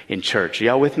here in church. Are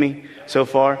y'all with me so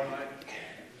far?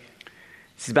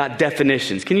 It's about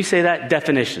definitions. Can you say that?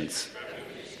 Definitions.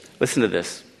 Listen to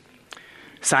this.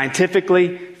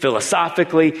 Scientifically,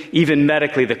 philosophically, even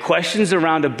medically, the questions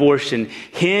around abortion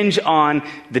hinge on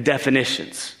the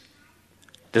definitions.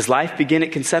 Does life begin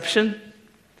at conception?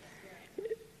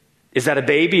 Is that a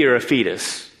baby or a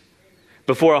fetus?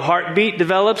 Before a heartbeat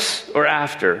develops or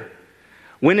after?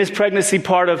 When is pregnancy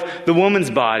part of the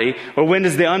woman's body, or when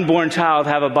does the unborn child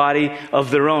have a body of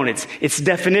their own? It's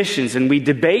definitions, and we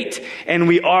debate and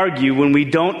we argue when we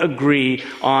don't agree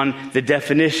on the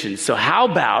definitions. So how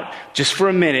about, just for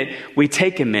a minute, we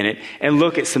take a minute and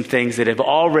look at some things that have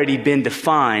already been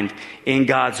defined in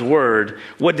God's Word.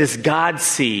 What does God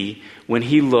see when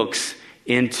He looks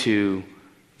into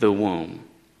the womb?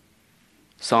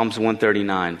 Psalms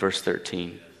 139, verse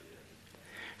 13.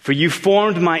 For you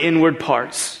formed my inward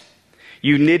parts.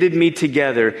 You knitted me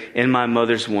together in my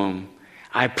mother's womb.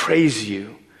 I praise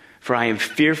you, for I am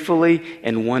fearfully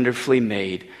and wonderfully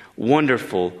made.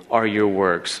 Wonderful are your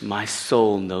works. My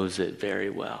soul knows it very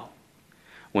well.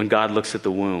 When God looks at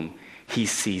the womb, He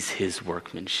sees His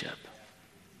workmanship.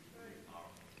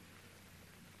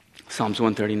 Psalms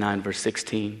 139, verse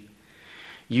 16.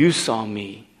 You saw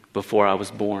me before I was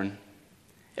born.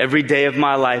 Every day of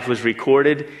my life was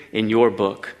recorded in your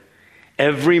book.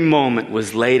 Every moment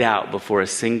was laid out before a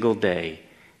single day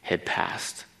had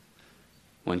passed.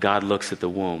 When God looks at the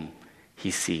womb,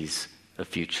 He sees a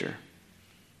future.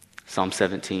 Psalm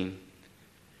 17.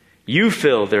 You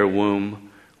fill their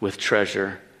womb with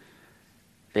treasure.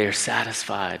 They are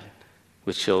satisfied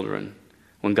with children.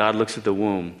 When God looks at the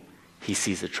womb, He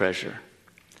sees a treasure.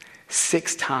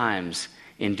 6 times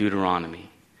in Deuteronomy,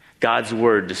 God's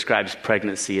word describes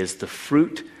pregnancy as the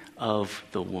fruit of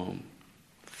the womb.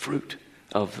 Fruit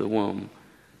of the womb.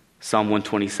 Psalm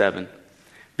 127.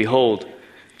 Behold,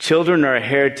 children are a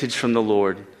heritage from the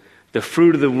Lord. The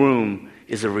fruit of the womb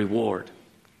is a reward.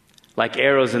 Like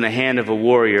arrows in the hand of a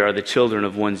warrior are the children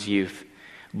of one's youth.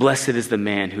 Blessed is the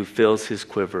man who fills his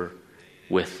quiver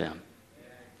with them.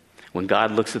 When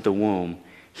God looks at the womb,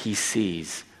 He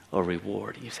sees a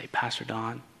reward. You say, Pastor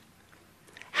Don,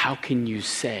 how can you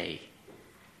say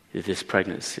that this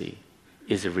pregnancy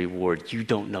is a reward? You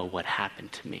don't know what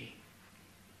happened to me.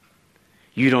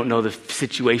 You don't know the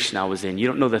situation I was in. You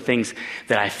don't know the things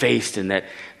that I faced and that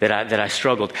I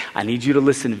struggled. I need you to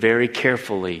listen very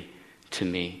carefully to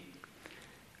me.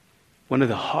 One of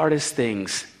the hardest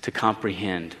things to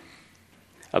comprehend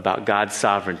about God's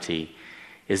sovereignty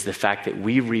is the fact that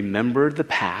we remember the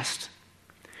past,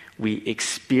 we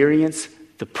experience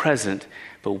the present,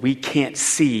 but we can't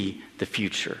see the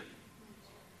future.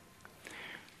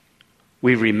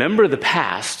 We remember the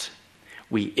past,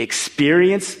 we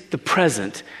experience the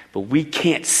present, but we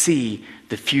can't see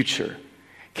the future.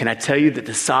 Can I tell you that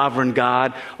the sovereign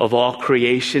God of all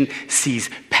creation sees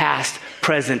past,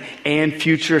 present, and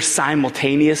future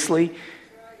simultaneously?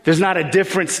 There's not a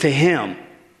difference to Him.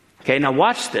 Okay, now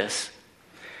watch this.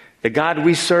 The God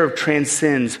we serve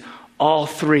transcends all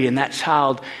three, and that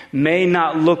child may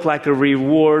not look like a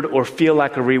reward or feel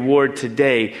like a reward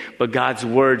today, but God's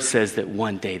word says that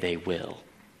one day they will.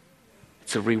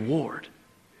 It's a reward.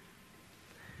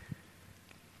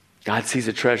 God sees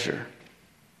a treasure.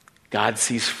 God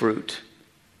sees fruit.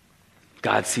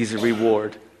 God sees a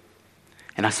reward.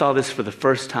 And I saw this for the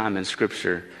first time in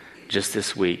Scripture just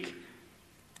this week.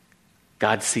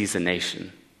 God sees a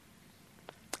nation.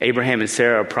 Abraham and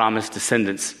Sarah are promised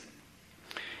descendants,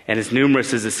 and as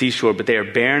numerous as the seashore, but they are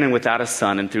barren and without a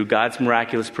son, and through God's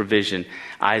miraculous provision,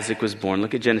 Isaac was born.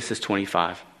 Look at Genesis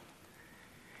 25.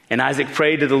 And Isaac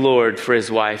prayed to the Lord for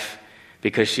his wife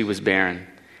because she was barren.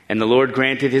 And the Lord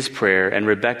granted his prayer, and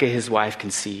Rebekah, his wife,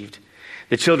 conceived.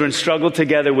 The children struggled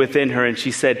together within her, and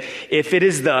she said, if it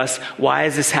is thus, why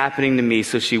is this happening to me?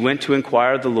 So she went to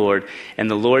inquire of the Lord, and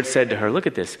the Lord said to her, look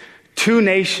at this, 2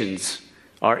 nations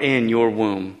are in your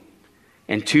womb,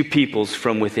 and 2 peoples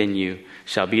from within you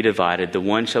shall be divided. The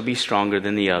one shall be stronger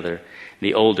than the other.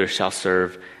 The older shall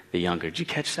serve the younger. Did you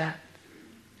catch that?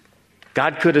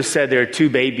 God could have said there are 2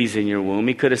 babies in your womb.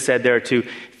 He could have said there are 2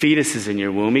 fetuses in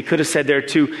your womb. He could have said there are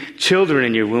 2 children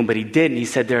in your womb, but he didn't. He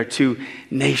said there are 2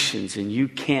 nations, and you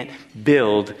can't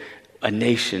build a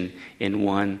nation in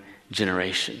one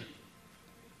generation.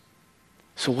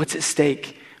 So what's at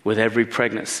stake with every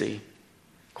pregnancy?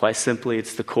 Quite simply,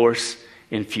 it's the course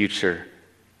and future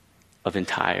of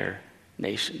entire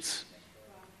nations.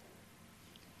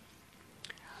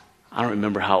 I don't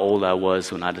remember how old I was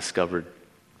when I discovered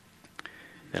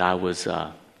that I was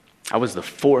the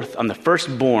fourth. I'm the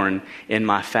firstborn in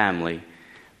my family,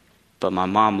 but my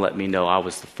mom let me know I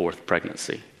was the 4th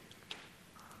pregnancy.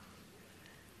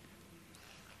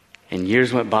 And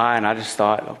years went by, and I just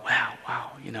thought, oh, wow,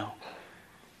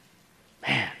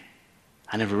 man,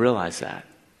 I never realized that.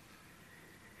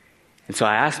 And so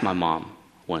I asked my mom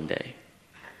one day,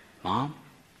 Mom,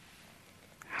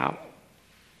 how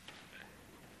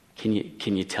can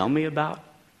you tell me about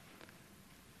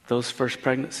those first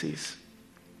pregnancies?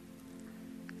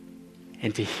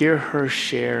 And to hear her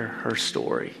share her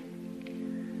story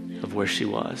of where she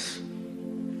was,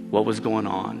 what was going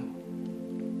on,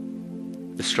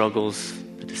 the struggles,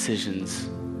 the decisions,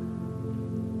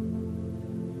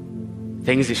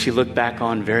 things that she looked back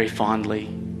on very fondly,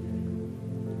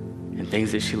 and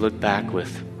things that she looked back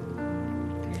with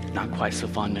not quite so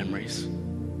fond memories.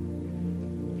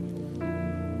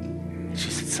 And she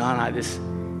said, son,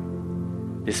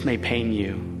 this may pain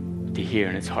you to hear,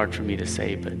 and it's hard for me to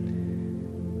say, but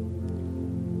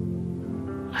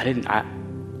I didn't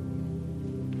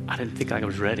think I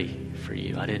was ready for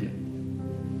you. I didn't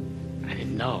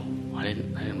know. I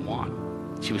didn't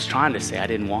want. She was trying to say, I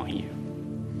didn't want you.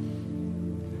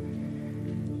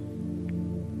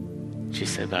 She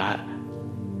said, but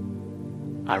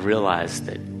I realized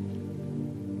that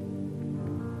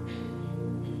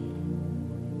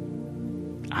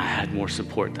I had more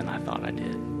support than I thought I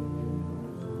did.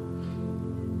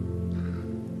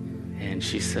 And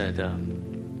she said,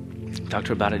 talked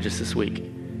to her about it just this week.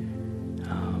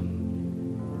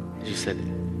 She said,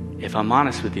 if I'm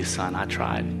honest with you, son, I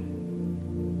tried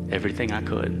everything I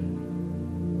could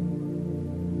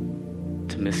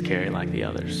to miscarry like the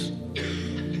others.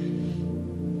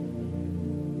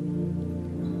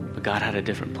 But God had a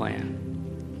different plan.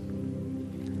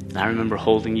 And I remember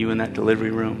holding you in that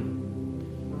delivery room.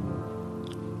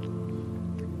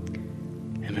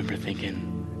 I remember thinking,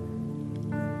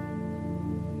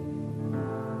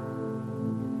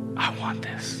 I want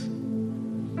this.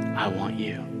 I want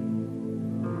you.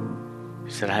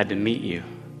 She said I had to meet you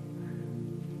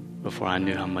before I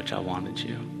knew how much I wanted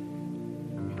you.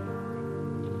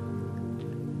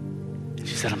 And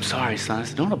she said, I'm sorry, son. I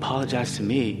said, don't apologize to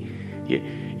me.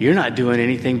 You're not doing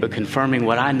anything but confirming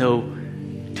what I know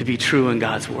to be true in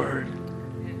God's word.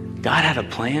 God had a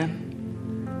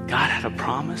plan. God had a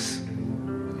promise.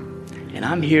 And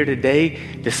I'm here today,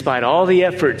 despite all the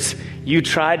efforts you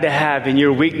tried to have in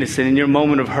your weakness and in your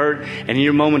moment of hurt and in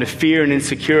your moment of fear and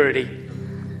insecurity.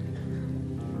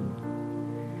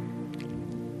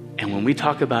 And when we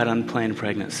talk about unplanned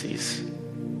pregnancies,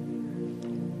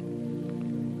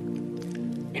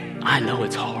 I know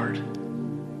it's hard.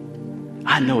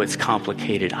 I know it's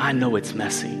complicated. I know it's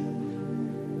messy.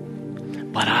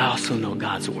 But I also know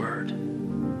God's word.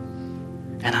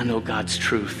 And I know God's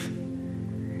truth.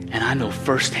 And I know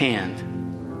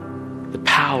firsthand the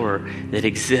power that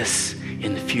exists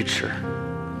in the future.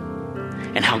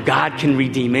 And how God can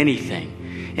redeem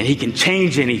anything. And he can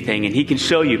change anything. And he can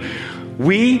show you.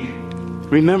 We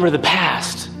remember the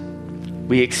past.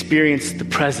 We experience the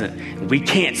present. And we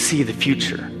can't see the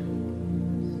future.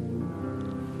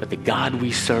 But the God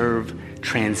we serve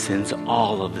transcends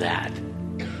all of that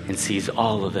and sees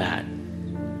all of that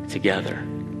together.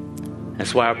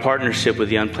 That's why our partnership with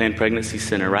the Unplanned Pregnancy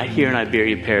Center right here in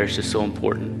Iberia Parish is so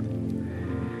important.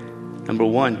 Number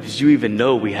one, did you even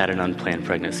know we had an Unplanned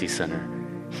Pregnancy Center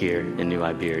here in New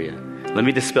Iberia? Let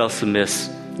me dispel some myths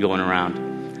going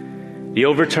around. The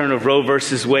overturn of Roe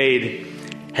versus Wade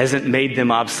hasn't made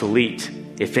them obsolete.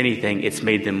 If anything, it's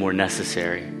made them more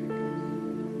necessary.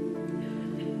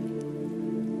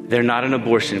 They're not an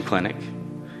abortion clinic.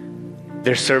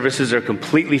 Their services are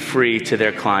completely free to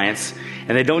their clients.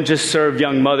 And they don't just serve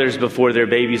young mothers before their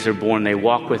babies are born. They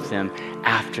walk with them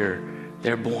after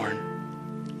they're born.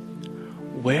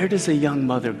 Where does a young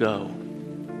mother go?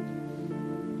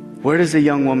 Where does a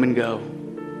young woman go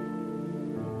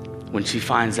when she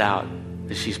finds out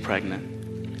that she's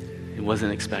pregnant? It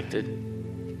wasn't expected.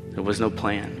 There was no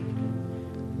plan.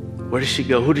 Where does she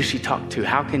go? Who does she talk to?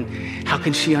 How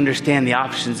can she understand the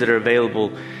options that are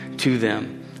available to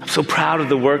them? I'm so proud of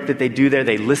the work that they do there.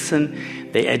 They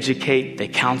listen, they educate, they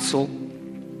counsel.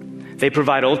 They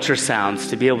provide ultrasounds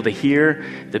to be able to hear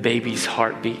the baby's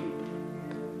heartbeat.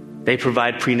 They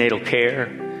provide prenatal care,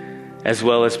 as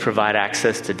well as provide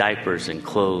access to diapers and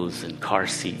clothes and car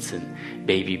seats and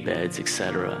baby beds,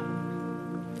 etc.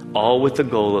 All with the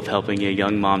goal of helping a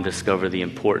young mom discover the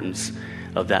importance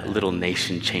of that little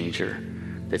nation changer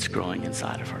that's growing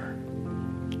inside of her.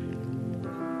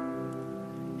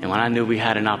 And when I knew we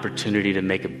had an opportunity to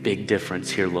make a big difference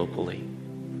here locally,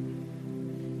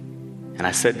 and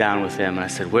I sat down with them and I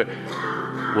said, what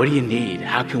do you need?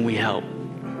 How can we help?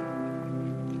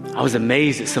 I was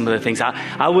amazed at some of the things.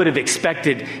 I would have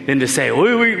expected them to say,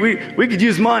 we could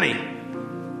use money.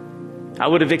 I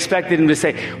would have expected them to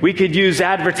say, we could use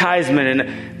advertisement.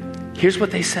 And here's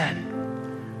what they said.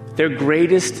 Their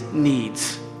greatest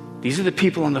needs, these are the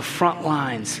people on the front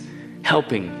lines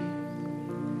helping.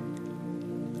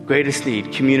 Greatest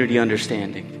need, community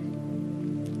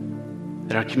understanding.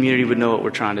 That our community would know what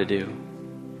we're trying to do.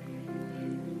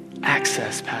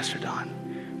 Access, Pastor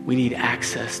Don. We need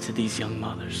access to these young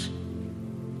mothers.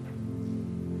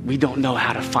 We don't know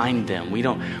how to find them.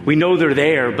 We know they're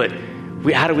there, but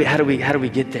how do we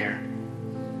get there?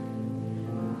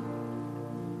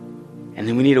 And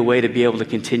then we need a way to be able to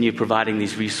continue providing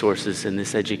these resources and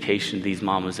this education to these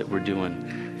mamas that we're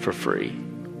doing for free.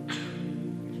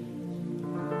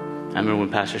 I remember when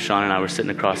Pastor Sean and I were sitting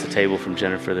across the table from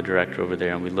Jennifer, the director over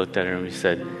there, and we looked at her and we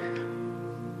said,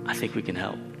 I think we can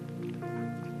help.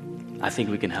 I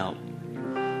think we can help.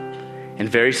 And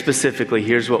very specifically,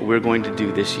 here's what we're going to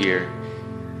do this year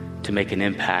to make an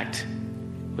impact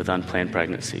with unplanned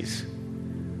pregnancies.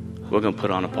 We're going to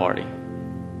put on a party.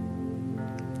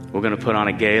 We're going to put on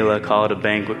a gala, call it a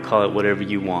banquet, call it whatever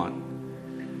you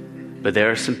want. But there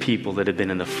are some people that have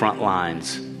been in the front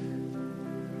lines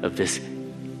of this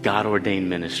God-ordained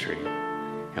ministry,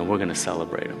 and we're going to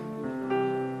celebrate them.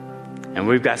 And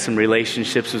we've got some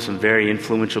relationships with some very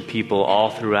influential people all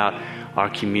throughout our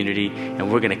community,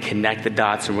 and we're going to connect the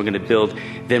dots, and we're going to build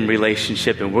them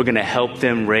relationship, and we're going to help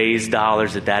them raise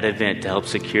dollars at that event to help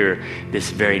secure this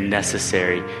very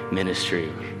necessary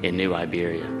ministry in New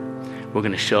Iberia. We're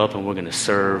going to show up and we're going to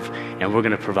serve, and we're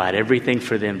going to provide everything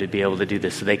for them to be able to do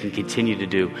this so they can continue to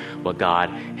do what God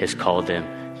has called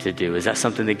them to do. Is that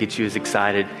something that gets you as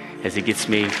excited as it gets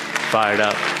me fired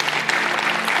up?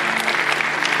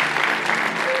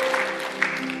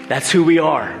 That's who we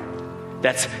are.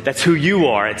 That's who you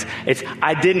are. It's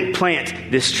I didn't plant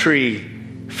this tree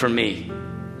for me.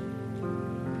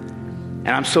 And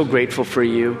I'm so grateful for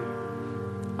you.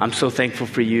 I'm so thankful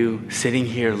for you sitting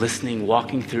here, listening,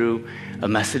 walking through a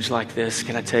message like this.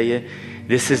 Can I tell you,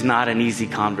 this is not an easy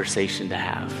conversation to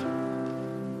have.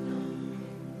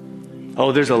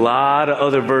 Oh, there's a lot of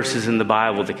other verses in the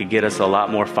Bible that could get us a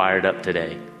lot more fired up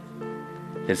today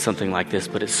than something like this,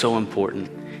 but it's so important.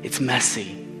 It's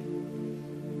messy.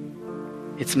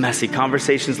 It's messy.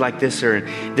 Conversations like this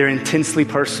they're intensely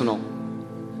personal.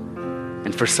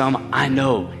 And for some, I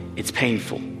know it's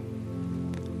painful.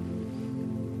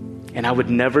 And I would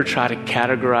never try to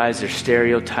categorize or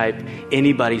stereotype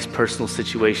anybody's personal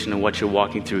situation and what you're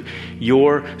walking through.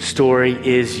 Your story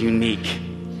is unique.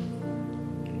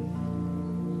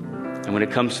 And when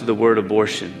it comes to the word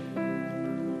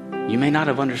abortion, you may not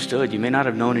have understood. You may not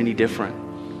have known any different.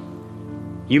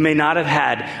 You may not have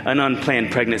had an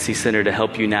unplanned pregnancy center to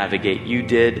help you navigate. You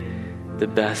did the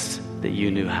best that you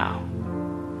knew how.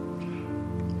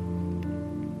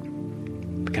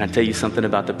 But can I tell you something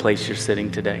about the place you're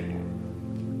sitting today?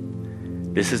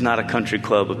 This is not a country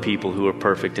club of people who are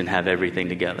perfect and have everything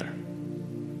together.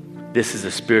 This is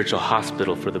a spiritual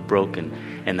hospital for the broken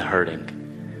and the hurting.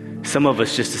 Some of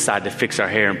us just decide to fix our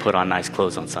hair and put on nice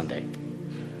clothes on Sunday.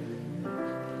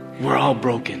 We're all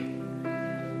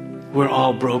broken. We're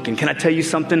all broken. Can I tell you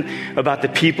something about the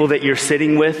people that you're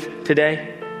sitting with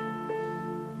today?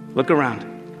 Look around.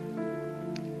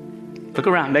 Look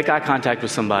around. Make eye contact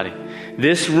with somebody.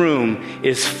 This room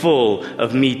is full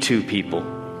of Me Too people.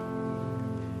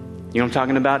 You know what I'm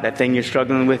talking about? That thing you're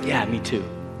struggling with? Yeah, me too.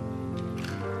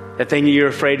 That thing you're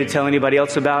afraid to tell anybody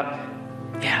else about?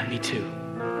 Yeah, me too.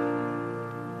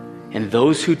 And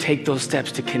those who take those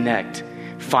steps to connect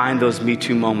find those Me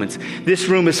Too moments. This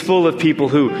room is full of people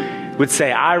who would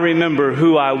say, I remember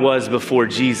who I was before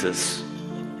Jesus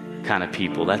kind of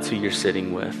people. That's who you're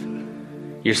sitting with.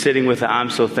 You're sitting with I'm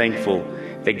so thankful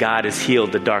that God has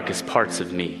healed the darkest parts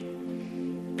of me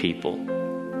people.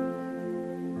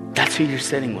 That's who you're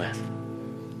sitting with.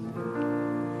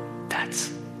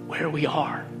 That's where we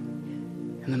are.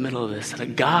 in the middle of this, and a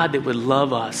God that would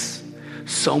love us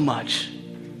so much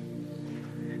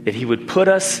that he would put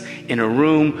us in a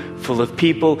room full of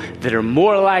people that are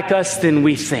more like us than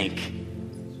we think,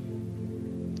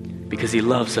 because he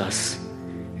loves us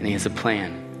and he has a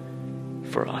plan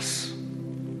for us.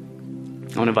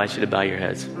 I want to invite you to bow your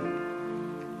heads,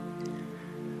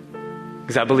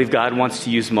 because I believe God wants to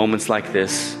use moments like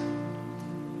this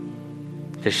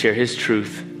to share his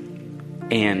truth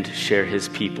and share his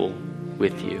people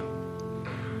with you.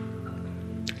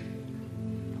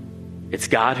 It's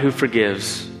God who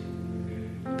forgives,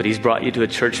 but he's brought you to a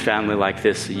church family like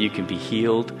this so you can be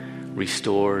healed,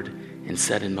 restored, and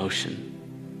set in motion.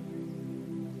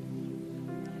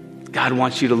 God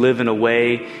wants you to live in a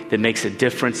way that makes a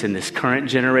difference in this current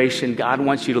generation. God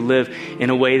wants you to live in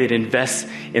a way that invests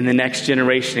in the next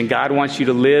generation. And God wants you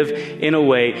to live in a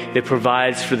way that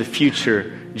provides for the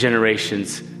future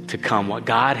generations to come. What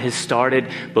God has started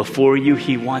before you,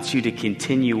 he wants you to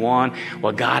continue on.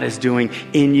 What God is doing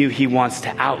in you, he wants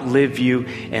to outlive you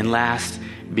and last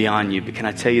beyond you. But can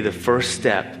I tell you, the first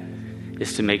step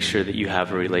is to make sure that you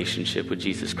have a relationship with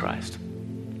Jesus Christ.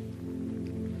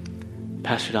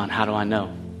 Pastor Don, how do I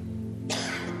know?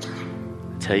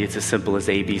 I'll tell you, it's as simple as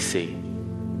ABC.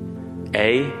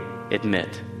 A,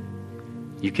 admit.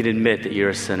 You can admit that you're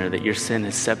a sinner, that your sin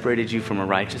has separated you from a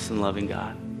righteous and loving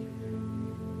God.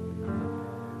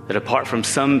 That apart from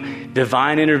some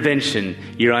divine intervention,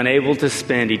 you're unable to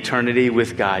spend eternity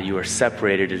with God. You are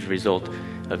separated as a result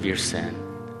of your sin.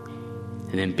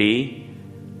 And then B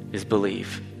is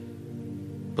believe.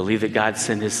 Believe that God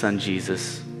sent his son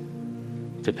Jesus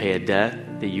to pay a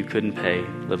debt that you couldn't pay,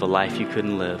 live a life you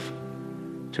couldn't live,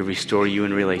 to restore you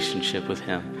in relationship with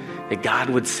him. That God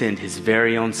would send his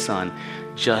very own son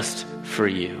just for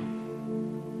you.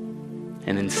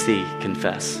 And then C,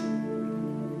 confess.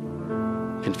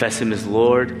 Confess him as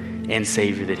Lord and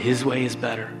Savior, that his way is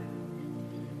better.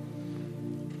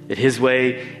 That his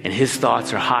way and his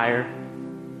thoughts are higher.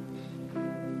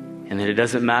 And that it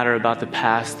doesn't matter about the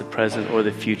past, the present, or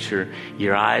the future.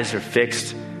 Your eyes are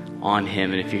fixed on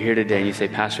him. And if you're here today and you say,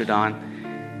 Pastor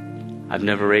Don, I've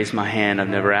never raised my hand, I've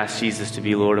never asked Jesus to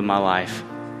be Lord of my life,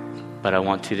 but I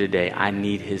want to today. I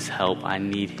need his help. I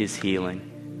need his healing.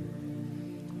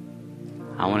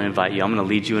 I want to invite you. I'm going to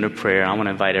lead you in a prayer. I want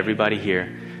to invite everybody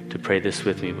here to pray this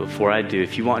with me. Before I do,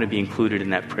 if you want to be included in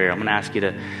that prayer, I'm going to ask you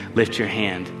to lift your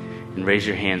hand and raise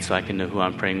your hand so I can know who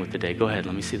I'm praying with today. Go ahead.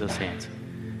 Let me see those hands.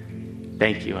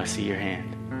 Thank you. I see your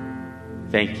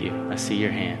hand. Thank you. I see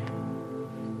your hand.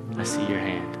 I see your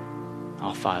hand.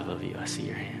 All 5 of you, I see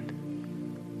your hand.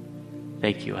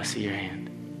 Thank you. I see your hand.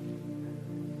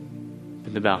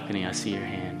 In the balcony, I see your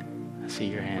hand. I see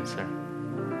your hand, sir.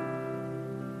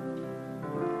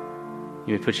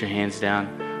 You may put your hands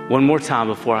down. One more time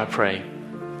before I pray.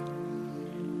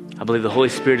 I believe the Holy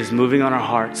Spirit is moving on our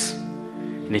hearts.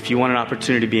 And if you want an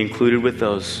opportunity to be included with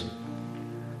those,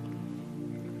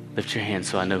 lift your hand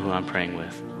so I know who I'm praying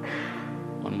with.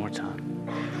 One more time.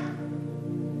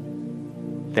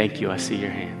 Thank you. I see your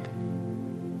hand.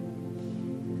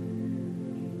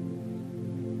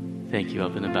 Thank you.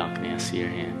 Up in the balcony, I see your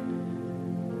hand.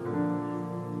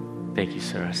 Thank you,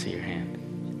 sir. I see your hand.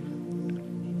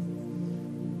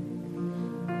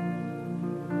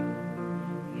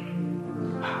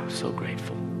 I'm so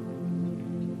grateful.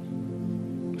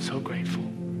 So grateful.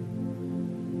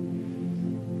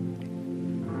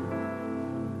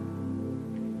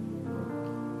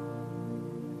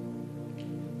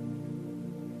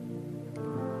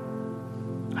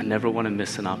 I never want to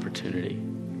miss an opportunity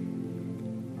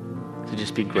to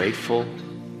just be grateful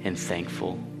and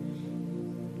thankful.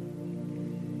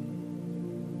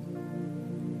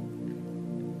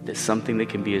 That something that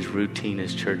can be as routine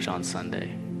as church on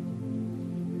Sunday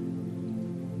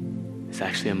is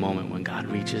actually a moment when God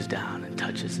reaches down and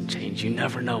touches and changes. You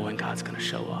never know when God's going to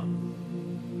show up.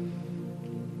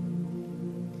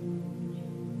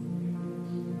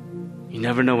 You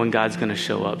never know when God's going to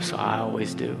show up, so I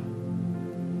always do.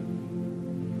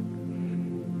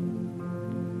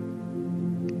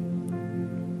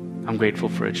 I'm grateful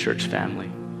for a church family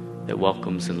that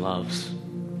welcomes and loves.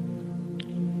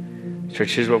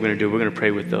 Church, here's what we're going to do. We're going to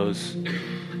pray with those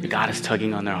that God is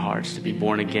tugging on their hearts to be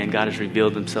born again. God has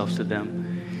revealed himself to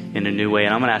them in a new way.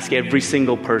 And I'm going to ask every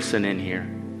single person in here,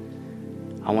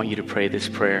 I want you to pray this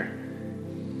prayer.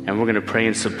 And we're going to pray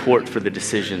in support for the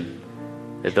decision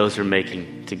that those are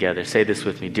making together. Say this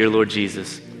with me. Dear Lord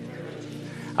Jesus,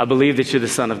 I believe that you're the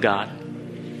Son of God.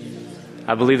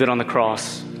 I believe that on the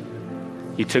cross,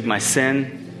 you took my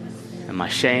sin and my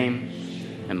shame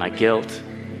and my guilt,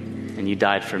 and you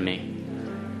died for me.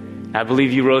 I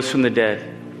believe you rose from the dead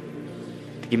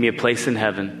to Give me a place in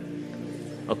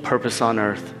heaven, a purpose on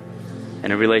earth,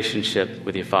 and a relationship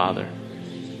with your Father.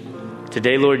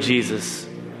 Today, Lord Jesus,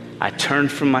 I turn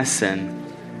from my sin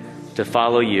to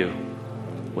follow you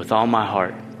with all my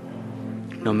heart,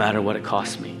 no matter what it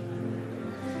costs me.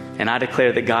 And I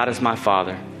declare that God is my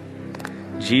Father,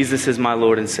 Jesus is my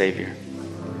Lord and Savior,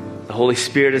 the Holy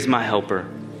Spirit is my helper,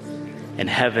 and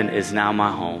heaven is now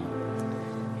my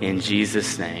home. In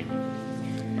Jesus' name,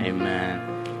 amen,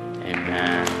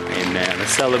 amen, amen.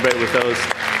 Let's celebrate with those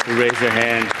who raise their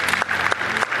hand.